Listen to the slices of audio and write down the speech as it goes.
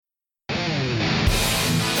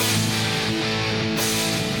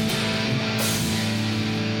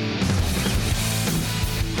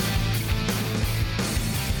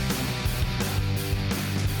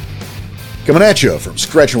Coming at you from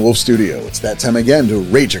Scratch and Wolf Studio, it's that time again to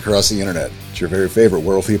rage across the internet. It's your very favorite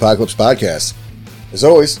Werewolf the Apocalypse podcast. As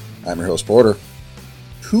always, I'm your host, Porter.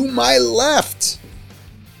 To my left,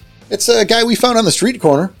 it's a guy we found on the street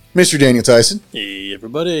corner, Mr. Daniel Tyson. Hey,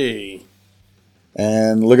 everybody.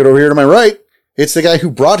 And look at over here to my right, it's the guy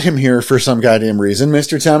who brought him here for some goddamn reason,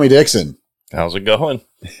 Mr. Tommy Dixon. How's it going?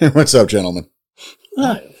 What's up, gentlemen?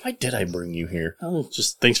 Why did I bring you here? Oh,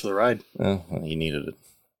 just thanks for the ride. Oh, well, you needed it.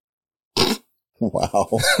 Wow.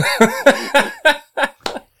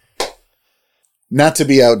 Not to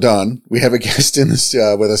be outdone, we have a guest in this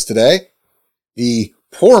with us today. The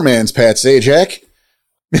poor man's Pat Sajak,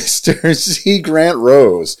 Mr. C. Grant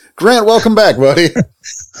Rose. Grant, welcome back, buddy.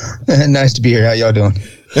 Nice to be here. How y'all doing?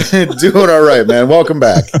 Doing all right, man. Welcome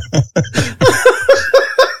back.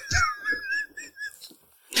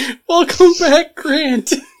 Welcome back,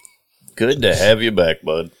 Grant. Good to have you back,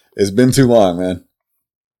 bud. It's been too long, man.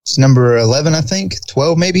 It's number 11, I think.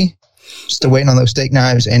 12, maybe. Still waiting on those steak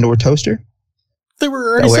knives and or toaster. They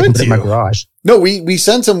were already I can sent put to in my you. garage. No, we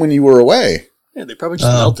sent them when you were away. Yeah, they probably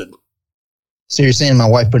just melted. So you're saying my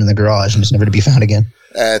wife put it in the garage and it's never to be found again?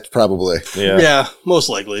 Probably. Yeah, most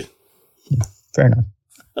likely. Fair enough.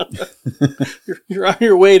 You're on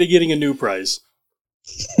your way to getting a new prize.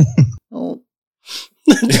 Oh.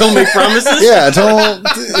 Don't make promises? Yeah, don't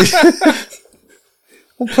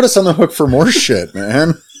put us on the hook for more shit,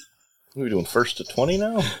 man. We're doing first to 20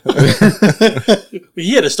 now?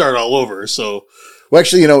 He had to start all over, so... Well,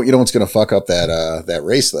 actually, you know what's going to fuck up that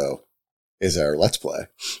race, though, is our Let's Play.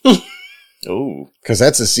 Oh. Because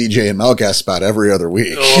that's a CJ and Mel guest spot every other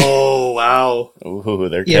week. Oh, wow. Ooh,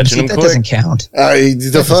 they're Yeah, but catching see, them that quick. doesn't count.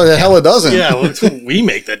 The hell it doesn't. Yeah, well, we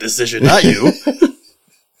make that decision, not you.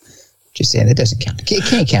 Just saying, it doesn't count. It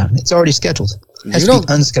can't count. It's already scheduled. It has You to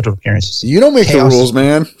be unscheduled appearances. You don't make Chaos. the rules,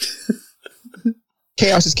 man.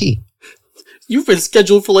 Chaos is key. You've been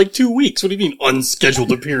scheduled for like 2 weeks. What do you mean, unscheduled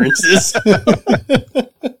appearances?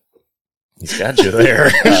 He's got you there.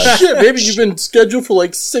 Shit, maybe you've been scheduled for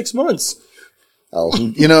like 6 months. Oh,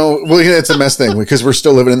 it's a mess thing because we're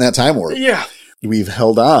still living in that time warp. Yeah. We've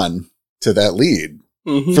held on to that lead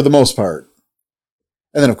Mm-hmm. for the most part.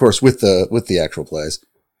 And then, of course, with the actual plays.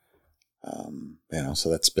 So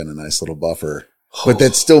that's been a nice little buffer. But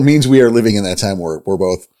that still means we are living in that time where we're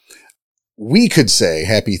both, we could say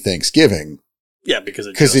Happy Thanksgiving. Yeah, because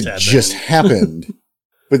it just happened.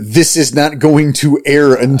 But this is not going to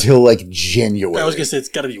air until like January. I was going to say, it's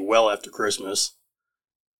got to be well after Christmas.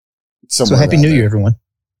 So Happy New Year, everyone.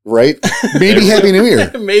 Right? Maybe Happy New Year.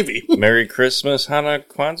 Maybe. Merry Christmas, Hanukkah,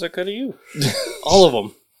 Kwanzaa to you. All of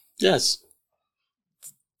them. Yes.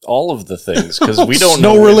 All of the things, because we don't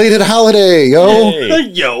know. Snow-related holiday, yo. Yay.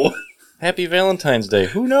 Yo. Happy Valentine's Day.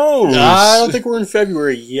 Who knows? I don't think we're in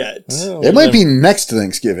February yet. Oh, It might be next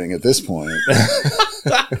Thanksgiving at this point.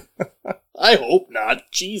 I hope not.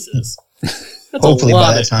 Jesus. That's Hopefully a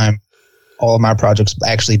lot by that time, all of my projects will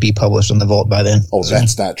actually be published on the Vault by then. Oh,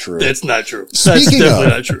 that's not true. That's not true. That's Speaking definitely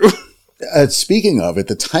of- not true. Speaking of, at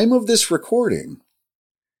the time of this recording,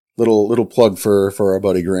 little plug for our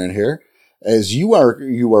buddy Grant here, as you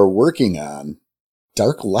are working on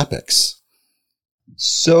Dark Lepics.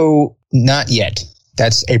 So, not yet.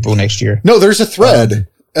 That's April next year. No, there's a thread.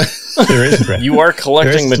 There is a thread. You are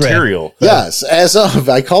collecting There's thread. material. Yes, as of,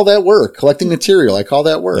 I call that work. Collecting material, I call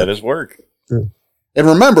that work. That is work. And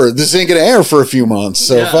remember, this ain't going to air for a few months,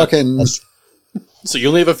 so Yeah. fucking... So you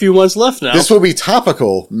only have a few months left now. This will be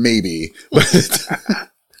topical, maybe.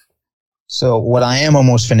 So what I am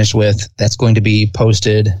almost finished with, that's going to be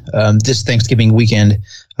posted this Thanksgiving weekend,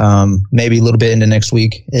 maybe a little bit into next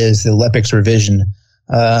week, is the Lepics revision.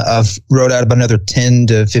 I've wrote out about another 10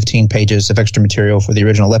 to 15 pages of extra material for the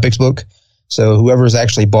original Lepics book. So whoever's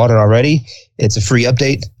actually bought it already, it's a free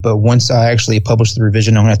update. But once I actually publish the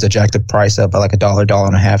revision, I'm going to have to jack the price up by like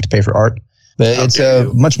 $1.50 to pay for art. But it's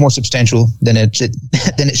much more substantial than it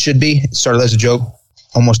should be. It started as a joke,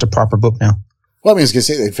 almost a proper book now. Well, I was going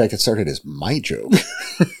to say, in fact, it started as my joke.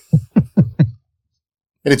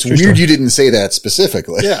 And it's True weird story. you didn't say that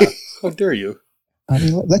specifically. Yeah. How dare you? I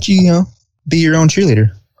mean, let you, be your own cheerleader.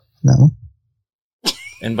 That one.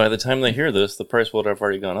 And by the time they hear this, the price will have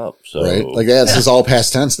already gone up. So Right? Like, this is all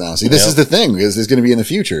past tense now. See, this is the thing, is there's going to be in the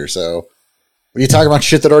future. So, what are you talking about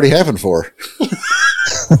shit that already happened for?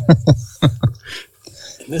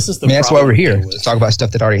 And this is the That's why problem we're here, to deal to with. talk about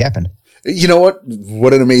stuff that already happened. You know what?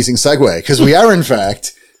 What an amazing segue. Because we are, in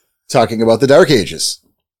fact, talking about the Dark Ages.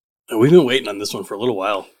 We've been waiting on this one for a little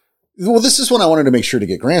while. Well, this is one I wanted to make sure to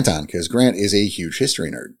get Grant on, because Grant is a huge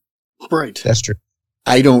history nerd. Right. That's true.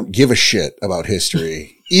 I don't give a shit about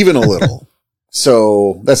history, even a little.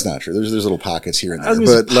 So that's not true. There's little pockets here and there,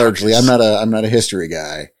 but largely I'm not a history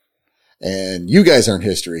guy, and you guys aren't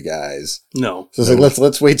history guys. No. So it's like,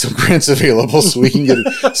 let's wait till Grant's available so we can get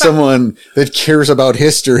someone that cares about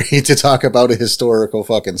history to talk about a historical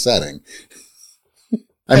fucking setting.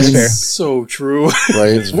 I That's mean, fair. So true.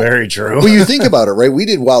 right? It's very true. Well, you think about it, right? We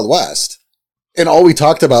did Wild West, and all we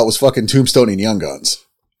talked about was fucking Tombstone and Young Guns.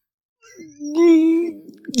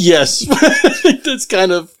 Yes. That's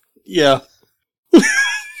kind of, yeah.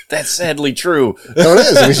 That's sadly true. No, it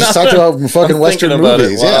is. We just talked about fucking Western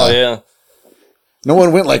movies. Wow, Yeah. yeah. No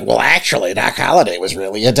one went like, well, actually, Doc Holliday was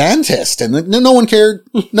really a dentist. And no one cared.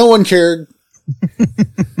 No one cared.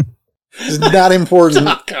 It's not important.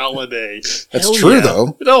 Doc Holliday. That's Hell true, yeah.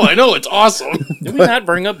 though. No, I know. It's awesome. Did we not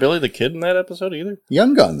bring up Billy the Kid in that episode either?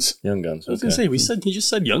 Young Guns. Young Guns. I was going to say, he just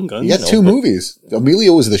said Young Guns. He had two movies.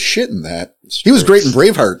 Emilio was the shit in that. He was great in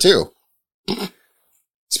Braveheart, too.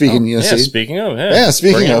 Speaking, yeah, speaking of.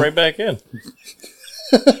 Speaking bring of. it right back in.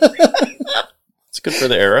 It's good for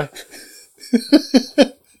the era.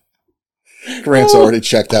 Grant's already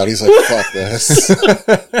checked out. He's like, fuck this.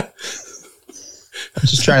 I'm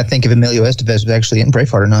just trying to think if Emilio Estevez was actually in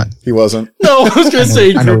Braveheart or not. He wasn't. No, I was going to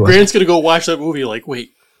say, I know he Grant's going to go watch that movie like,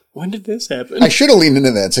 wait, when did this happen? I should have leaned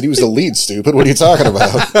into that and said he was the lead, stupid. What are you talking about?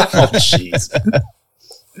 Oh, jeez.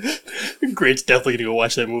 Grant's definitely going to go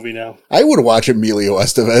watch that movie now. I would watch Emilio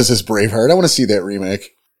Estevez as Braveheart. I want to see that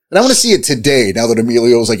remake. And I want to see it today, now that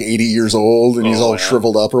Emilio's like 80 years old and he's all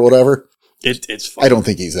shriveled up or whatever. It's fun. I don't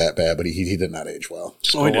think he's that bad, but he did not age well.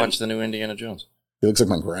 Just go watch the new Indiana Jones. He looks like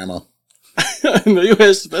my grandma. Emilio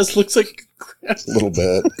Estevez looks like A little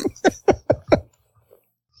bit.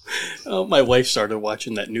 my wife started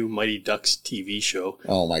watching that new Mighty Ducks TV show,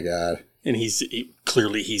 Oh my God. and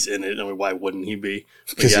clearly he's in it. I mean, why wouldn't he be?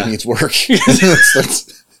 But Because yeah, he needs work.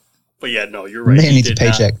 That's- but yeah, no, you're right. Man needs a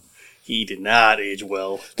paycheck. He did not age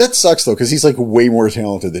well. that sucks though, because he's like way more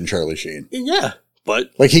talented than Charlie Sheen. Yeah,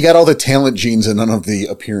 but Like he got all the talent genes and none of the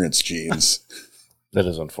appearance genes. That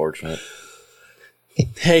is unfortunate.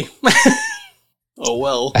 hey, oh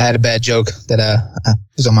well. I had a bad joke that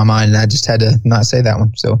was on my mind, and I just had to not say that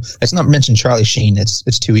one. So let's not mention Charlie Sheen. It's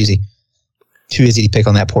too easy. Too easy to pick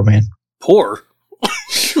on that poor man. Poor.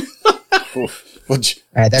 Well, All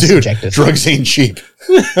right, that's dude, subjective. drugs ain't cheap.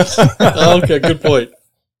 Okay, good point.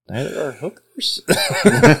 Neither are hookers.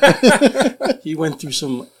 He went through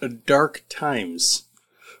some dark times.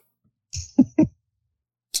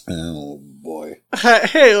 Oh boy.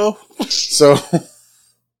 Hey, So, what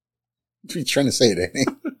are you trying to say, Danny?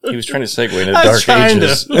 He was trying to segue into I Dark was trying to.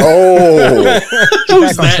 Ages. Oh, it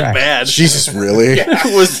was Back on that track. bad. Jesus, really?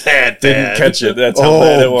 It was that Didn't bad. catch it. That's how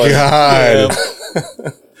bad it Oh, was.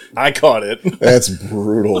 God. I caught it. That's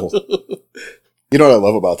brutal. You know what I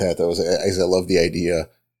love about that, though, is I love the idea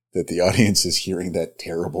that the audience is hearing that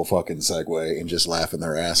terrible fucking segue and just laughing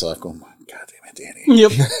their ass off, going, God damn it, Danny.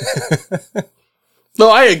 Yep. No,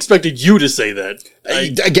 I expected you to say that.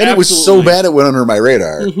 Again, it was so absolutely- bad it went under my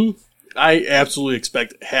radar. I absolutely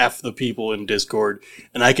expect half the people in Discord,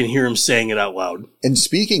 and I can hear them saying it out loud. And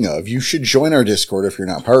speaking of, you should join our Discord if you're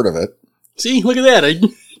not part of it. See, look at that. I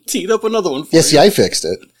teed up another one for Yeah, you. see, I fixed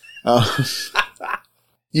it.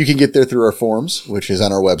 You can get there through our forums, which is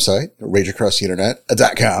on our website,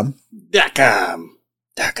 rageacrosstheinternet.com. .com.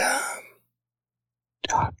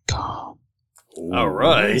 .com. All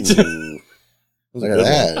right. Ooh. Look at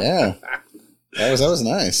that, yeah. That was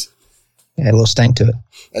nice. Yeah, a little stank to it.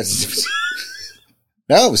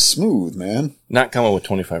 That was smooth, man. Not coming with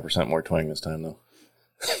 25% more twang this time, though.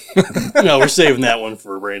 No, we're saving that one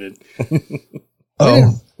for Brandon.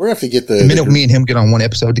 Oh, We're gonna have to get the minute me and him get on one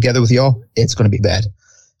episode together with y'all, it's going to be bad.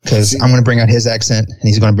 Because I'm going to bring out his accent, and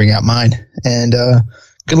he's going to bring out mine. And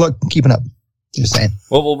good luck keeping up. Just saying.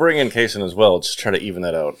 Well, we'll bring in Kaysen as well. Just try to even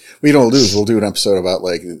that out. We don't lose. We'll do an episode about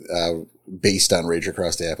based on Rage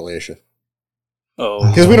Across the Appalachia. Oh.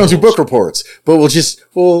 Because we don't do book reports, but we'll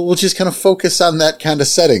just kind of focus on that kind of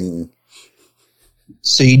setting.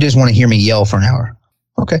 So you just want to hear me yell for an hour?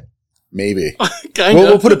 Okay. Maybe. Kind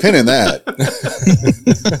We'll of. put a pin in that.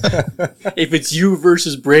 If it's you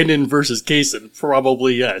versus Brandon versus Kaysen,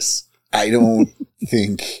 probably yes. I don't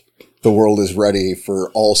think the world is ready for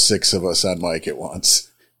all six of us on mic at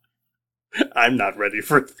once. I'm not ready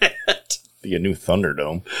for that. Be a new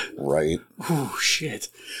Thunderdome. Right. Oh, shit.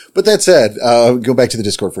 But that said, go back to the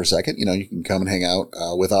Discord for a second. You know, you can come and hang out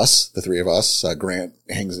with us, the three of us. Grant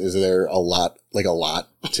is there a lot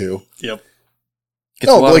too. Yep.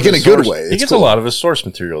 Gets No, a lot like of in his a good source- way. He It's gets cool. a lot of his source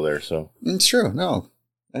material there, so. It's true. No.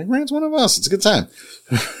 And Grant's one of us. It's a good time.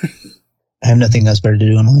 I have nothing else better to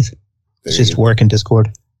do in life. There It's you just go. work and Discord.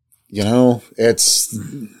 You know, it's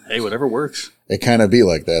Hey, whatever works. it kind of be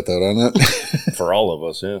like that though, doesn't it? For all of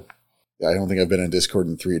us, yeah. I don't think I've been in Discord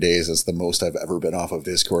in 3 days. That's the most I've ever been off of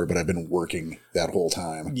Discord, but I've been working that whole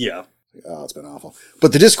time. Yeah. Oh, it's been awful.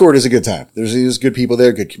 But the Discord is a good time. There's good people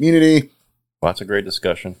there, good community. Lots of great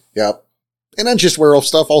discussion. Yep. And not just werewolf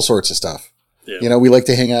stuff, all sorts of stuff. Yeah. You know, we like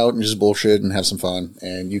to hang out and just bullshit and have some fun,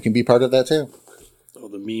 and you can be part of that too. Oh,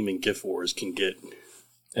 the meme and GIF wars can get...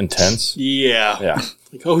 Intense. Yeah. Yeah.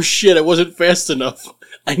 Like, oh shit, I wasn't fast enough.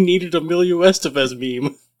 I needed Emilio Estevez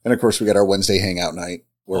meme. And of course, we got our Wednesday hangout night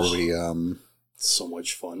where we, So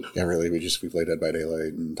much fun. yeah, really, we play Dead by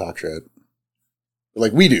Daylight and talk shit.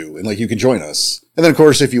 Like we do, and like you can join us. And then, of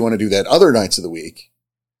course, if you want to do that other nights of the week,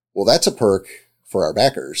 well, that's a perk for our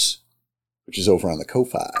backers, which is over on the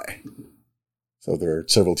Ko-Fi. So there are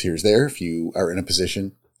several tiers there. If you are in a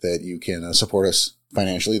position that you can support us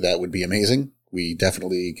financially, that would be amazing. We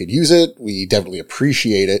definitely could use it. We definitely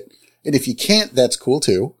appreciate it. And if you can't, that's cool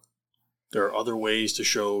too. There are other ways to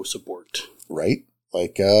show support. Right?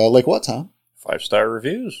 Like what, Tom? 5-star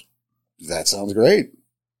reviews. That sounds great.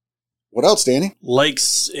 What else, Danny?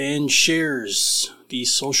 Likes and shares. The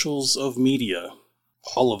socials of media.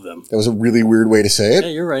 All of them. That was a really weird way to say it.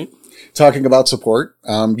 Yeah, you're right. Talking about support,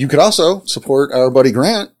 you could also support our buddy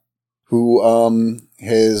Grant, who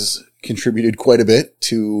has contributed quite a bit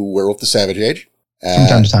to Werewolf the Savage Age. From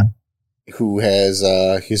time to time. Who has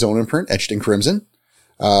his own imprint, Etched in Crimson.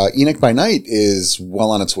 Enoch by Night is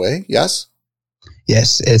well on its way, yes?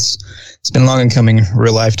 Yes, it's been long in coming.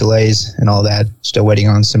 Real life delays and all that. Still waiting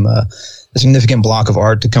on some a significant block of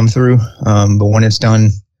art to come through. But when it's done,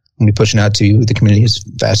 we'll be pushing out to the community as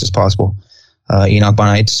fast as possible. Enoch by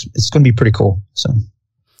Night, it's going to be pretty cool. So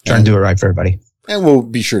trying to do it right for everybody. And we'll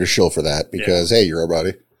be sure to shill for that because, hey, you're our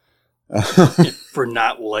buddy. For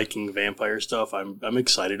not liking vampire stuff, I'm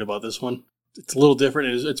excited about this one. It's a little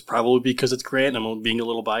different. It's probably because it's Grant. I'm being a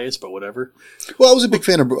little biased, but whatever. Well, I was a big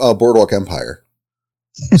fan of Boardwalk Empire.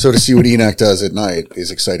 So to see what Enoch does at night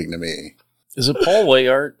is exciting to me. Is it Paul Way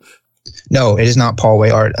art? No, it is not Paul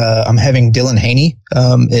Way art. I'm having Dylan Haney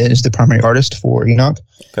is the primary artist for Enoch.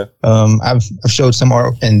 Okay. I've showed some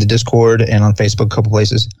art in the Discord and on Facebook, a couple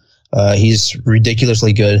places. He's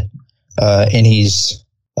ridiculously good, and he's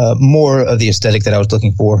more of the aesthetic that I was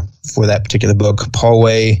looking for that particular book. Paul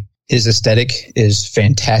Way, his aesthetic is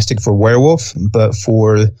fantastic for werewolf, but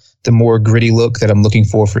for the more gritty look that I'm looking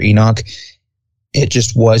for Enoch, it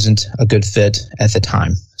just wasn't a good fit at the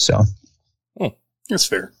time. So That's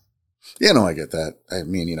fair. Yeah, no, I get that. I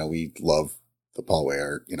mean, we love the Paul Way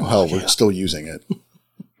art. Hell, we're still using it.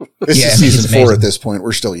 This is season 4 at this point.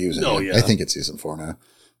 We're still using it. Yeah. I think it's season 4 now.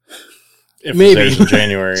 If Maybe. it's in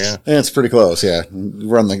January, yeah. Yeah, it's pretty close, yeah.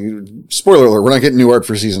 We're on the spoiler alert, we're not getting new art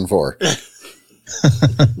for season 4.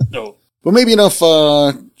 No. But maybe enough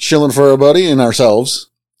chilling for our buddy and ourselves.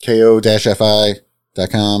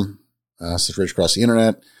 ko-fi.com. Rage across the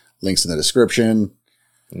internet. Links in the description.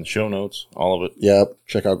 In the show notes, all of it. Yep.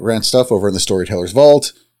 Check out Grant's stuff over in the Storyteller's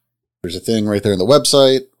Vault. There's a thing right there in the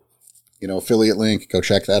website. Affiliate link. Go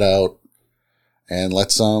check that out. And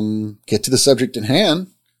let's get to the subject in hand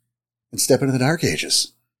and step into the Dark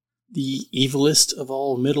Ages. The evilest of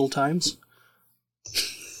all middle times.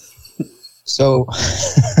 So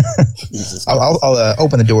I'll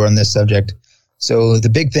open the door on this subject. So the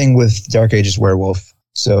big thing with Dark Ages Werewolf,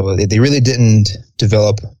 so they really didn't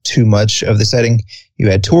develop too much of the setting. You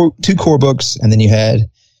had two core books, and then you had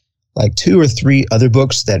like 2 or 3 other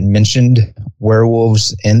books that mentioned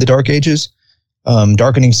werewolves in the Dark Ages.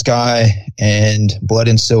 Darkening Sky and Blood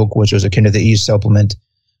and Silk, which was akin to the East supplement.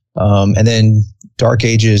 And then Dark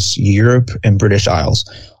Ages Europe and British Isles.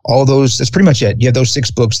 All those, that's pretty much it. You have those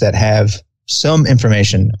 6 books that have some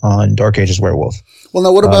information on Dark Ages Werewolf. Well,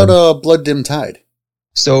 now what about Blood Dim Tide?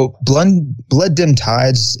 So Blood Dim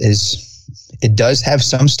Tides it does have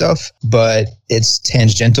some stuff, but it's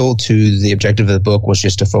tangential to the objective of the book was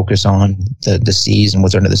just to focus on the seas and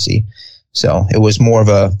what's under the sea. So it was more of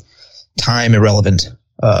a time irrelevant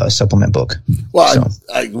supplement book. Well,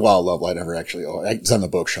 Love Light never actually. It's on the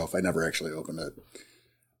bookshelf. I never actually opened it,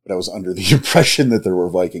 but I was under the impression that there were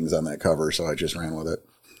Vikings on that cover, so I just ran with it.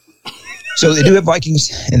 So they do have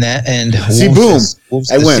Vikings in that, and Wolves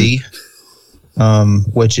I win. Sea,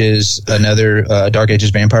 which is another Dark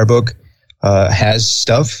Ages vampire book, has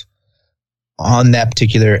stuff on that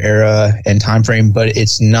particular era and time frame, but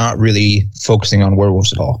it's not really focusing on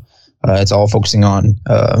werewolves at all. It's all focusing on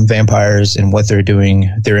vampires and what they're doing,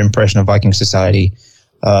 their impression of Viking society.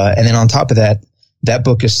 And then on top of that, that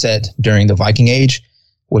book is set during the Viking Age,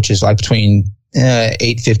 which is like between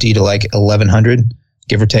 850 to like 1100,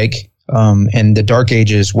 give or take. And the Dark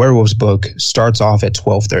Ages Werewolves book starts off at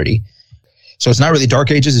 1230. So it's not really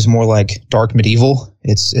Dark Ages; it's more like Dark Medieval.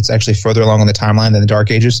 It's actually further along on the timeline than the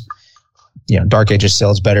Dark Ages. Dark Ages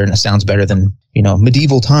sells better and it sounds better than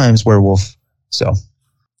medieval times werewolf. So,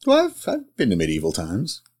 well, I've been to medieval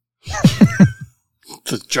times.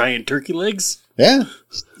 The giant turkey legs. Yeah,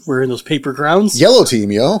 wearing those paper crowns. Yellow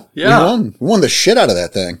team, yo. Yeah, we won the shit out of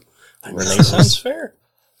that thing. Renaissance fair.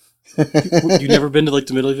 You never been to like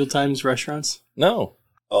the medieval times restaurants? No.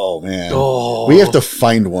 Oh man, Oh. we have to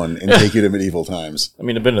find one and take you to medieval times. I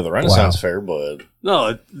mean, I've been to the Renaissance fair, but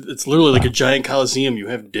No, it's literally like a giant coliseum. You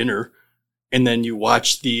have dinner, and then you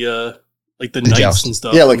watch the knights joust. and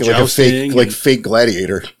stuff. Yeah, like and a jousting fake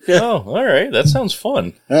gladiator. Yeah. oh, all right, that sounds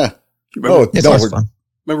fun. Yeah. Remember, It's no, always fun.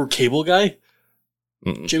 remember Cable Guy?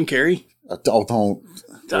 Mm-mm. Jim Carrey? don't.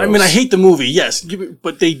 I mean, I hate the movie, yes,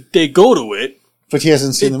 but they go to it. But he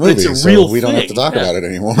hasn't seen the It's movie, a so real we don't have to thing, talk yeah. about it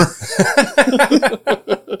anymore.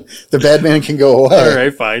 The bad man can go away. All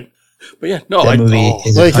right, fine. But yeah, no, That movie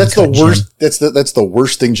is Like that's the uncut gem. worst. That's the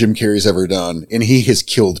worst thing Jim Carrey's ever done, and he has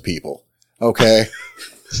killed people. Okay,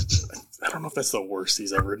 I don't know if that's the worst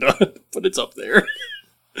he's ever done, but it's up there.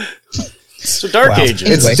 So Dark Wow. Ages.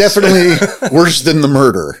 it's Anyway. definitely worse than the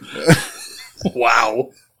murder. Wow.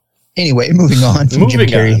 Anyway, moving on from Jim Moving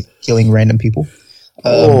Carrey on. killing random people.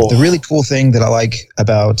 The really cool thing that I like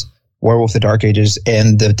about Werewolf the Dark Ages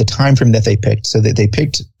and the time frame that they picked. So they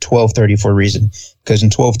picked 1230 for a reason, because in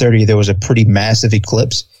 1230 there was a pretty massive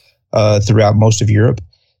eclipse throughout most of Europe.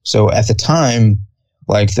 So at the time,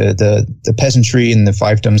 like the peasantry and the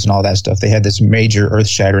fiefdoms and all that stuff, they had this major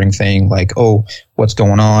earth-shattering thing like, oh, what's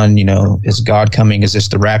going on? Is God coming? Is this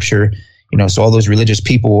the rapture? So all those religious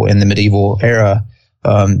people in the medieval era,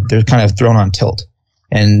 they're kind of thrown on tilt.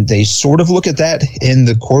 And they sort of look at that in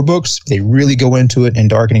the core books. They really go into it in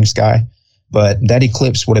Darkening Sky. But that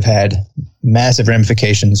eclipse would have had massive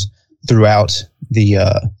ramifications throughout the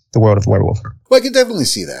world of Werewolf. Well, I could definitely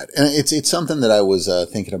see that, and it's something that I was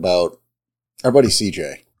thinking about. Our buddy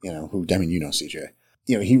CJ, who CJ,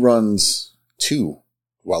 he runs 2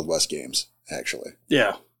 Wild West games actually.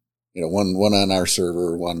 Yeah. One on our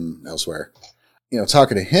server, one elsewhere.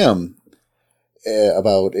 Talking to him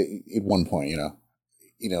about at one point,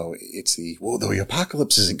 it's the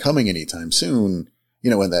apocalypse isn't coming anytime soon,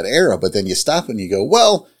 in that era. But then you stop and you go,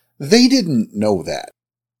 well, they didn't know that.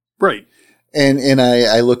 Right. And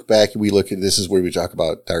I look back, this is where we talk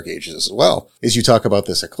about Dark Ages as well, is you talk about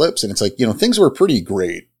this eclipse and it's like, things were pretty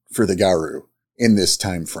great for the Garou in this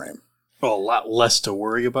time frame. Well, a lot less to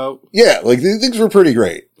worry about. Yeah, like things were pretty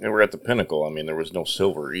great. They were at the pinnacle. I mean, there was no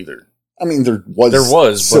silver either. I mean, there was,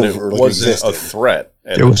 but it silver, wasn't existed. a threat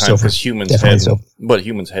at There the was time silver, because humans definitely hadn't. silver. But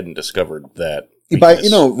humans hadn't discovered that. By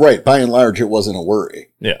weakness. by and large, it wasn't a worry.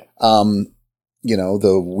 Yeah.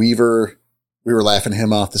 The Weaver, we were laughing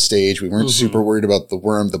him off the stage. We weren't super worried about the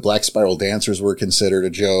Worm. The Black Spiral Dancers were considered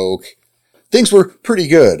a joke. Things were pretty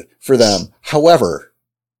good for them. However,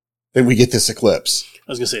 then we get this eclipse.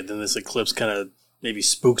 I was going to say, then this eclipse kind of maybe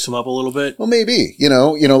spooks him up a little bit. Well, maybe,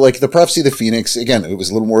 like the Prophecy of the Phoenix, again, it was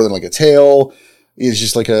a little more than like a tale. It was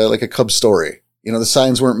just like a cub story. The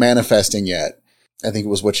signs weren't manifesting yet. I think it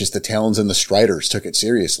was just the Talons and the Striders took it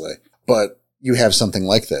seriously. But you have something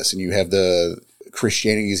like this, and you have the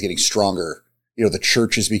Christianity is getting stronger. The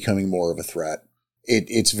church is becoming more of a threat.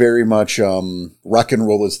 It's very much rock and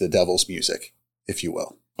roll is the devil's music, if you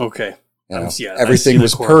will. Okay. I see Everything the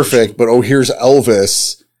was correlation. perfect, but here's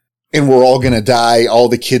Elvis, and we're all going to die. All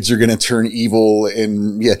the kids are going to turn evil,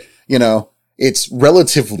 and it's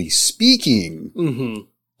relatively speaking. Mm-hmm.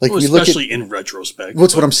 Like Well, we look at, especially in retrospect.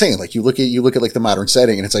 what's what I'm saying. Like you look at like the modern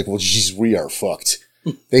setting, and it's like, well, geez, we are fucked.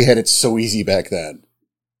 They had it so easy back then.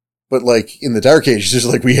 But like in the Dark Ages, it's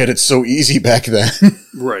like we had it so easy back then.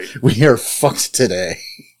 Right. We are fucked today.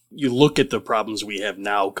 You look at the problems we have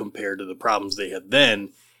now compared to the problems they had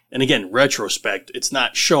then, and again, retrospect, it's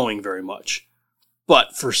not showing very much.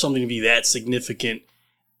 But for something to be that significant,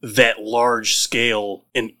 that large scale,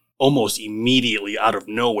 and almost immediately out of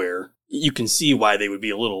nowhere, you can see why they would be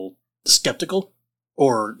a little skeptical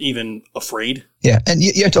or even afraid. Yeah, and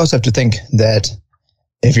you also have to think that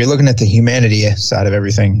if you're looking at the humanity side of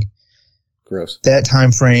everything, Gross. that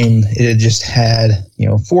time frame, it had just had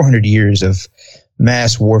 400 years of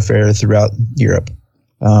mass warfare throughout Europe.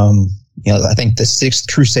 I think the Sixth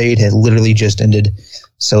Crusade had literally just ended,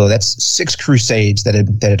 so that's 6 crusades that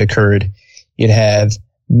had occurred. You'd have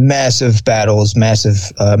massive battles,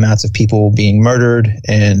 massive amounts of people being murdered,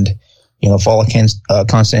 and fall of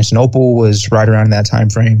Constantinople was right around that time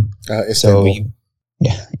frame. Istanbul.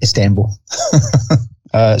 Istanbul.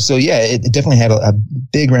 So yeah, it definitely had a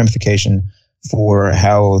big ramification for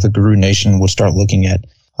how the Guru Nation would start looking at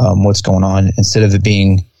what's going on, instead of it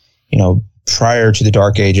being, prior to the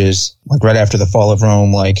Dark Ages, like right after the fall of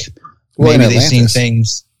Rome, like maybe they've seen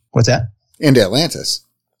things. What's that? And Atlantis.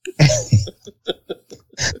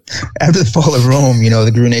 After the fall of Rome,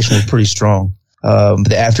 the Guru Nation was pretty strong.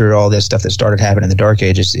 But after all this stuff that started happening in the Dark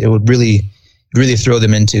Ages, it would really throw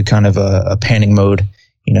them into kind of a panic mode.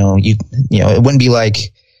 It wouldn't be like,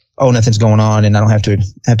 oh, nothing's going on and I don't have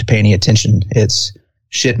to pay any attention. It's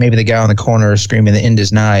shit. Maybe the guy on the corner screaming the end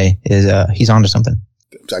is nigh he's onto something.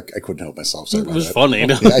 I couldn't help myself. Sorry about It was that. funny.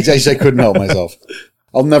 No? I couldn't help myself.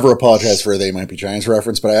 I'll never apologize for a They Might Be Giants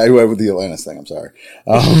reference, but I with the Atlantis thing. I'm sorry.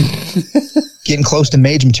 Getting close to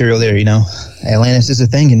mage material there, Atlantis is a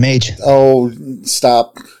thing in mage. Oh,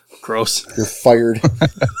 stop. Gross. You're fired.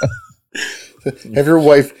 Have your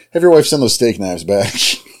wife send those steak knives back.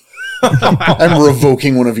 I'm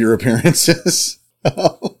revoking one of your appearances.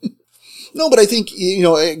 No, but I think,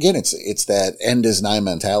 again, it's that end is nigh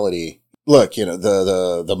mentality. Look,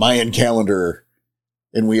 the Mayan calendar,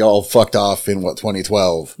 and we all fucked off in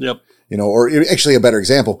 2012. Yep. Or actually a better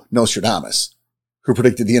example, Nostradamus, who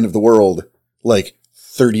predicted the end of the world like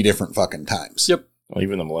 30 different fucking times. Yep. Well,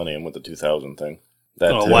 even the millennium with the 2000 thing.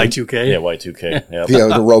 That Y2K? Yeah, Y2K. Yeah.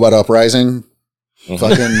 The robot uprising.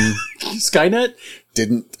 Fucking Skynet?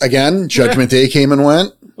 didn't, again, Judgment Day came and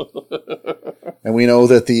went. And we know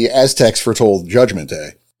that the Aztecs foretold Judgment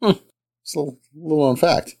Day. It's a little known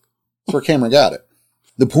fact. That's where Cameron got it.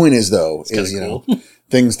 The point is, though, is, cool.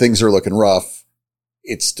 things are looking rough.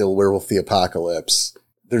 It's still Werewolf the Apocalypse.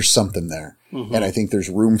 There's something there. Mm-hmm. And I think there's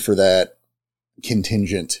room for that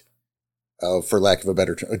contingent of, for lack of a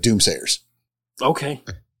better term, doomsayers. Okay.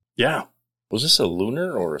 Yeah. Was this a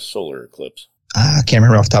lunar or a solar eclipse? I can't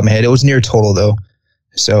remember off the top of my head. It was near total though.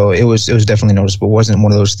 So it was definitely noticeable. It wasn't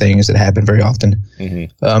one of those things that happen very often.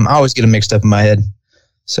 Mm-hmm. I always get them mixed up in my head.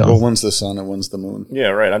 So Well, one's the sun and one's the moon. Yeah,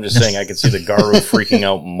 right. I'm just saying I could see the Garu freaking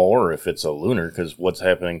out more if it's a lunar, because what's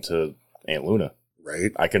happening to Aunt Luna?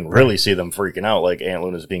 Right? I can really see them freaking out like Aunt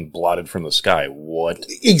Luna's being blotted from the sky. What?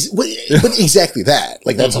 But exactly that.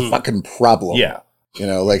 Like, that's a fucking problem. Yeah.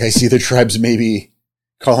 I see the tribes maybe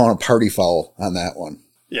calling a party foul on that one.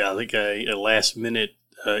 Yeah, like a last minute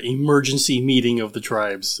emergency meeting of the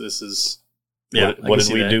tribes. This is. Yeah. What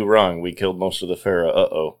did we do wrong? We killed most of the Pharaoh.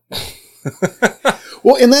 Uh-oh.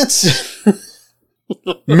 Well, and that's,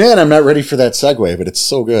 man, I'm not ready for that segue, but it's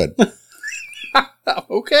so good.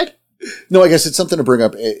 Okay. No, I guess it's something to bring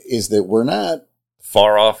up is that we're not,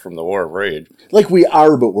 Far off from the War of Rage, like we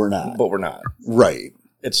are, but we're not. but we're not. Right.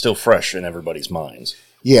 It's still fresh in everybody's minds.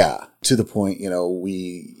 Yeah. To the point,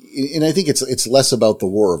 and I think it's less about the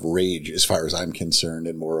War of Rage as far as I'm concerned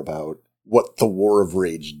and more about what the War of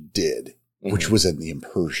Rage did, which was in the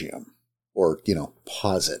Impersium, or,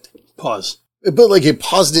 pause it. Pause. But like it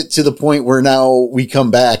paused it to the point where now we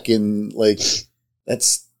come back and like,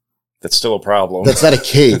 that's still a problem. That's not a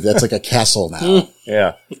cave. That's like a castle now.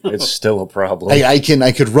 Yeah, it's still a problem. I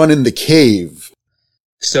could run in the cave.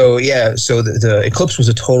 So the eclipse was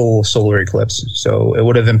a total solar eclipse. So it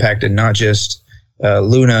would have impacted not just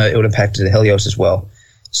Luna, it would have impacted Helios as well.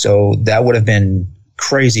 So that would have been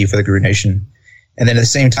crazy for the Guru Nation. And then at the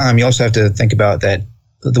same time, you also have to think about that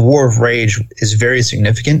the War of Rage is very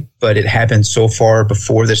significant, but it happened so far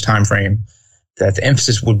before this time frame that the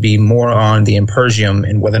emphasis would be more on the Impersium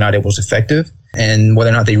and whether or not it was effective and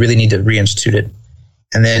whether or not they really need to reinstitute it.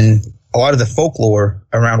 And then a lot of the folklore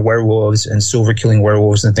around werewolves and silver killing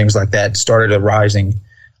werewolves and things like that started arising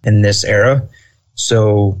in this era.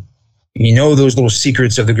 So, those little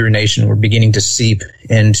secrets of the Guru Nation were beginning to seep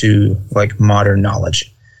into like modern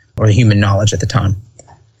knowledge or human knowledge at the time.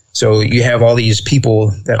 So you have all these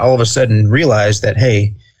people that all of a sudden realize that,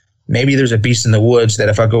 hey, maybe there's a beast in the woods that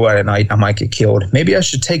if I go out at night, I might get killed. Maybe I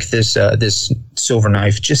should take this silver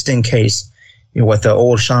knife just in case what the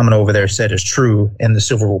old shaman over there said is true and the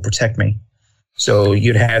silver will protect me. So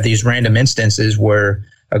you'd have these random instances where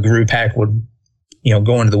a Guru pack would,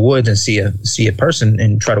 go into the woods and see a person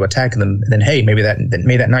and try to attack them. And then, hey, maybe that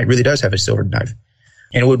knight really does have a silver knife.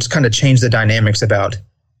 And it would kind of change the dynamics about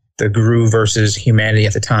the Guru versus humanity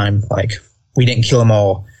at the time. Like, we didn't kill them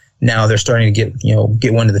all. Now they're starting to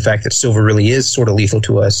get wind of the fact that silver really is sort of lethal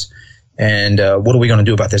to us. And what are we going to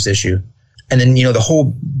do about this issue? And then, the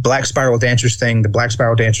whole Black Spiral Dancers thing, the Black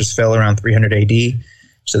Spiral Dancers fell around 300 AD.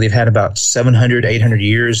 So they've had about 700, 800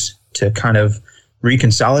 years to kind of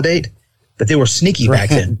reconsolidate, but they were sneaky back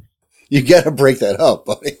then. You got to break that up,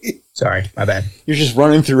 buddy. Sorry, my bad. You're just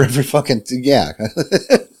running through every fucking, yeah.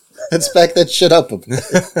 Let's back that shit up a bit.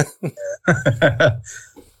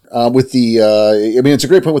 With the, it's a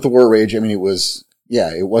great point with the War Rage. I mean, it was,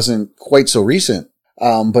 Yeah, it wasn't quite so recent.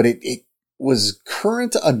 But it was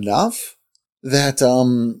current enough that,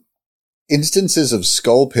 instances of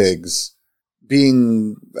skull pigs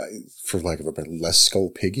being, for lack of a better, less skull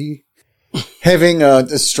piggy, having, a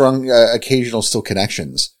strong, occasional still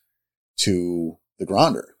connections to the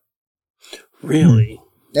Gronder. Really?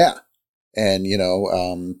 Yeah. And,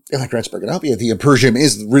 like Grant's bringing up, the Impersium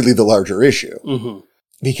is really the larger issue. Mm-hmm.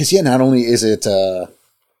 Because, not only is it,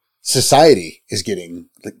 society is getting,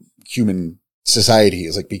 like, human society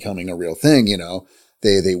is, like, becoming a real thing,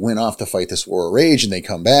 They went off to fight this war of rage and they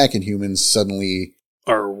come back and humans suddenly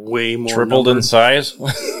are way more tripled in size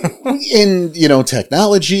in,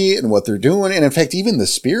 technology and what they're doing. And in fact, even the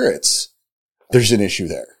spirits, there's an issue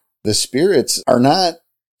there. The spirits are not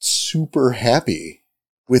super happy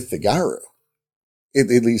with the Garu, at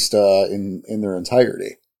least, in their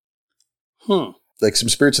entirety. Like some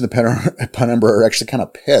spirits in the Penumbra are actually kind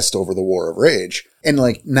of pissed over the War of Rage. And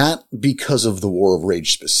like, not because of the War of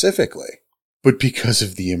Rage specifically, but because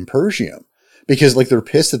of the Impersium. Because like, they're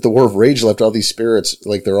pissed that the War of Rage left all these spirits,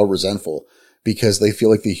 like they're all resentful because they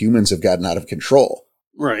feel like the humans have gotten out of control.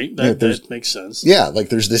 Right. That makes sense. Yeah. Like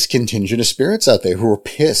there's this contingent of spirits out there who are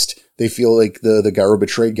pissed. They feel like the Garu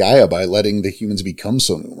betrayed Gaia by letting the humans become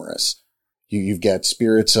so numerous. You've got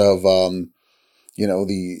spirits of, some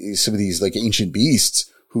of these like ancient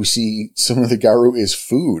beasts who see some of the Garu as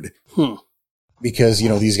food. Because,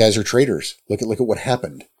 these guys are traitors. Look at what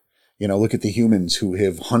happened. Look at the humans who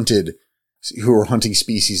are hunting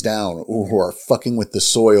species down, who are fucking with the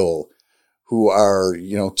soil, who are,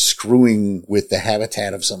 screwing with the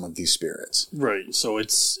habitat of some of these spirits. Right. So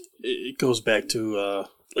it goes back to,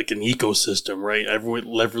 like an ecosystem, right? Every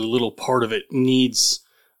little part of it needs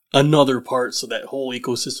another part so that whole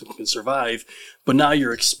ecosystem can survive. But now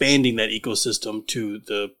you're expanding that ecosystem to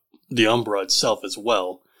the Umbra itself as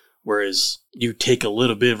well. Whereas you take a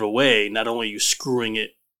little bit away, not only are you screwing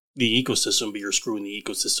the ecosystem, but you're screwing the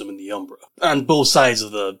ecosystem in the Umbra. On both sides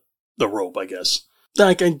of the rope, I guess.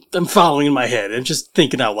 Like I'm following in my head. I'm just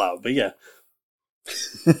thinking out loud, but yeah.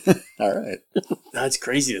 All right. That's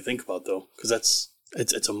crazy to think about, though, because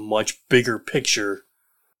it's a much bigger picture.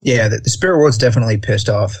 Yeah, the spirit world's definitely pissed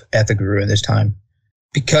off at the Guru in this time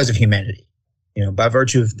because of humanity. By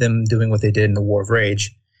virtue of them doing what they did in the War of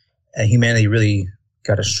Rage, humanity really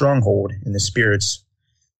got a stronghold in the spirits,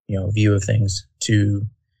 view of things to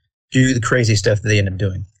do the crazy stuff that they end up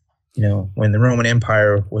doing. When the Roman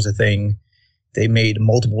Empire was a thing, they made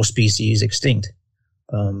multiple species extinct.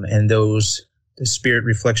 And the spirit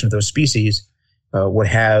reflection of those species would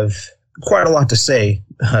have quite a lot to say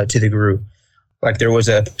to the Guru. Like there was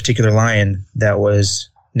a particular lion that was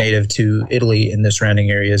native to Italy and the surrounding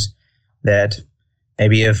areas that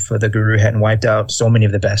maybe if the Guru hadn't wiped out so many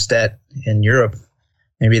of the Bastet in Europe,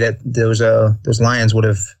 maybe that those lions would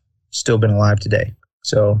have still been alive today.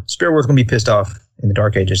 So Spirit World's going to be pissed off in the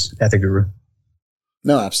Dark Ages at the Guru.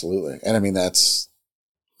 No, absolutely. And I mean, I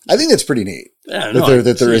think that's pretty neat. Yeah,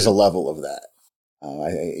 that there is a level of that.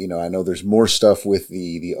 I know there's more stuff with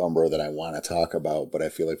the Umbra that I want to talk about, but I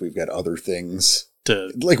feel like we've got other things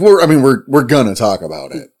we're gonna talk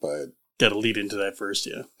about it, but gotta lead into that first,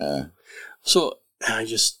 yeah. So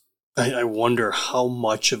I wonder how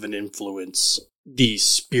much of an influence these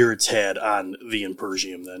spirits had on the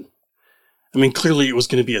Impersium then. I mean, clearly it was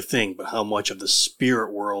going to be a thing, but how much of the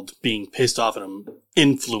spirit world being pissed off at them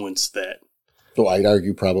influenced that? So I'd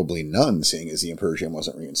argue probably none, seeing as the Impersium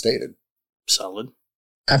wasn't reinstated. Solid.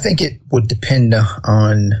 I think it would depend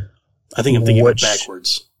on... I think I'm thinking of it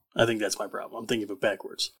backwards. I think that's my problem. I'm thinking of it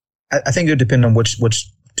backwards. I think it would depend on which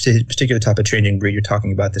particular type of changing breed you're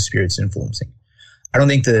talking about the spirits influencing. I don't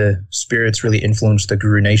think the spirits really influenced the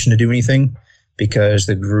Guru Nation to do anything, because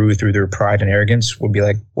the Guru, through their pride and arrogance, would be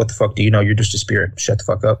like, what the fuck do you know? You're just a spirit. Shut the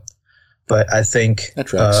fuck up. But I think that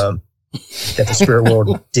the spirit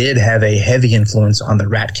world did have a heavy influence on the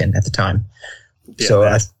Ratkin at the time. Yeah,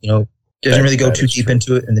 so, doesn't really go too deep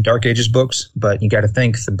into it in the Dark Ages books, but you got to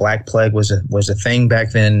think the Black Plague was a thing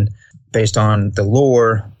back then. Based on the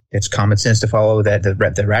lore, it's common sense to follow that the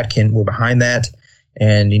Ratkin were behind that.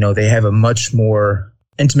 And, they have a much more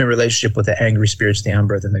intimate relationship with the angry spirits of the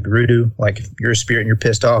Umbra than the Guru do. Like, if you're a spirit and you're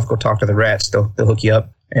pissed off, go talk to the rats. They'll hook you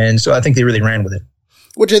up. And so I think they really ran with it.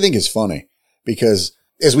 Which I think is funny, because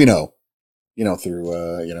as we know,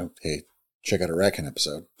 through, hey, check out a Ratkin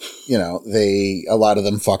episode, a lot of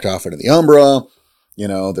them fucked off into the Umbra,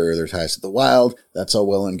 their ties to the wild. That's all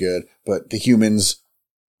well and good. But the humans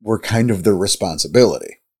were kind of their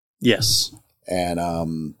responsibility. Yes.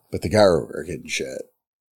 And, but the Garu are getting shit.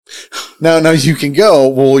 Now you can go,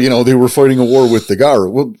 well, they were fighting a war with the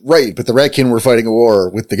Garu. Well, right, but the Ratkin were fighting a war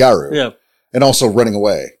with the Garu. Yeah. and also running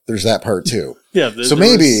away. There's that part too. Yeah. So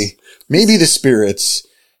maybe the spirits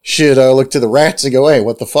should look to the rats and go, "Hey,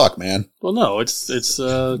 what the fuck, man?" Well, no, it's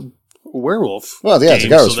a werewolf. Well, yeah, it's game,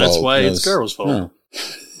 Garro's so that's fault. why it's Garro's fault.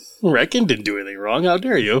 Oh. Ratkin didn't do anything wrong. How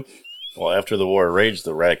dare you? Well, after the War raged,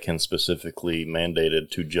 the Ratkin specifically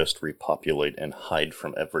mandated to just repopulate and hide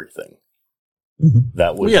from everything.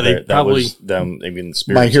 That was that was them. I mean, the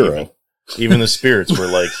spirits. My hero. Even the spirits were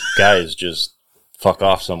like, guys, just fuck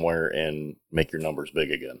off somewhere and make your numbers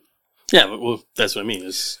big again. Yeah, well, that's what I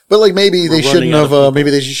mean. But like maybe they running shouldn't have.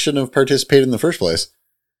 Maybe they shouldn't have participated in the first place.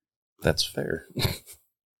 That's fair.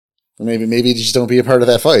 Maybe you just don't be a part of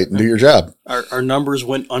that fight and do your job. Our numbers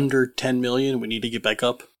went under 10 million. We need to get back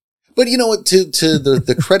up. But you know what? To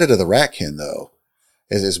the credit of the Ratkin, though,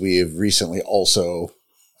 as we have recently also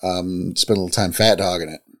spent a little time fat dogging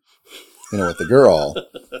it, you know, with the girl,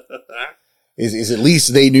 is at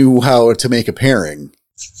least they knew how to make a pairing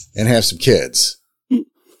and have some kids.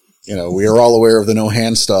 You know, we are all aware of the no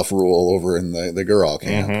hand stuff rule over in the girl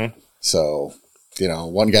camp. Mm-hmm. So, you know,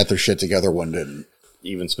 one got their shit together, one didn't.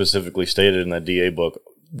 Even specifically stated in that DA book,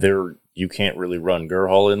 you can't really run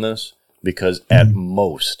Gurhal in this because at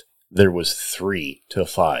most there was 3 to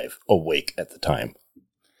 5 awake at the time.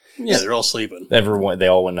 Yeah, they're all sleeping. They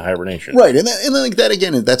all went into hibernation. Right, and like that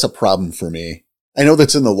again, that's a problem for me. I know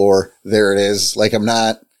that's in the lore. There it is. Like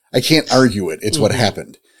I can't argue it. It's what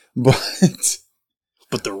happened.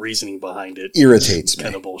 But the reasoning behind it irritates me.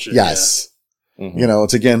 Kind of bullshit. Yes. Yeah. You know,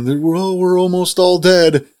 it's again, we're almost all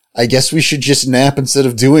dead. I guess we should just nap instead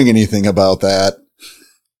of doing anything about that.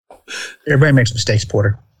 Everybody makes mistakes,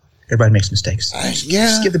 Porter. Everybody makes mistakes.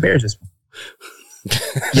 Just give the Bears this one.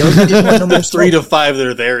 There's 3 to 5 that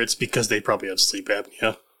are there. It's because they probably have sleep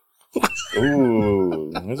apnea.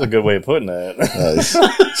 Ooh, that's a good way of putting that.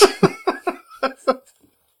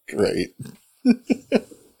 Great.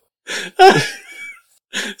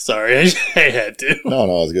 Sorry, I had to.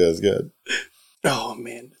 No, it's good. It's good. Oh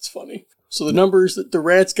man, it's funny. So the numbers that the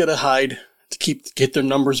rats got to hide to get their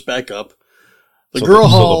numbers back up. So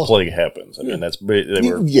the plague happens. I mean, they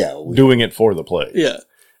were doing it for the plague. Yeah.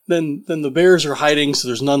 Then the bears are hiding, so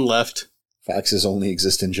there's none left. Foxes only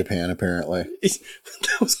exist in Japan, apparently. I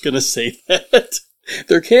was gonna say that.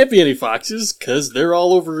 There can't be any foxes because they're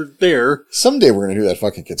all over there. Someday we're gonna do that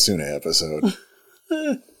fucking Kitsune episode.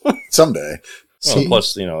 Someday. Well,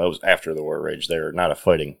 plus, you know, that was after the War Rage. They're not a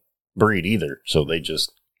fighting breed either, so they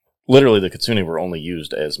just literally the Kitsune were only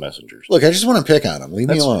used as messengers. Look, I just want to pick on them. Leave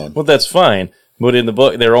me alone. Well, that's fine. But in the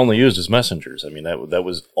book, they're only used as messengers. I mean, that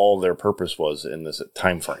was all their purpose was in this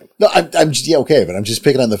time frame. No, I'm just, okay, but I'm just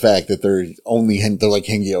picking on the fact that they're like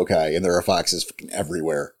Hingyokai, and there are foxes fucking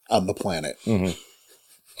everywhere on the planet.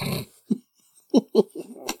 Mm-hmm.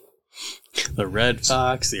 The red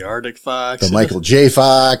fox, the Arctic fox, the Michael J.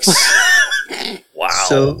 Fox. Wow.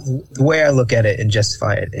 So the way I look at it and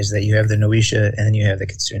justify it is that you have the Noisha and then you have the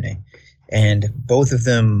Kitsune, and both of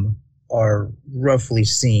them are roughly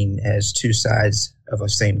seen as two sides of a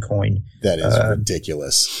same coin. That is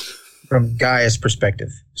ridiculous. From Gaia's perspective.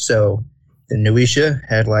 So the Noisha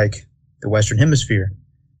had like the Western Hemisphere.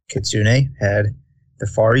 Kitsune had the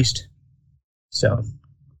Far East. So,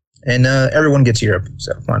 and everyone gets Europe,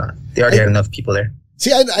 so why not? They already had enough people there.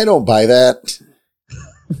 See, I don't buy that.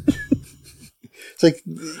 It's like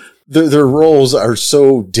their roles are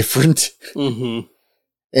so different. Mm-hmm.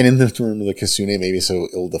 And in the term of the Kitsune, maybe so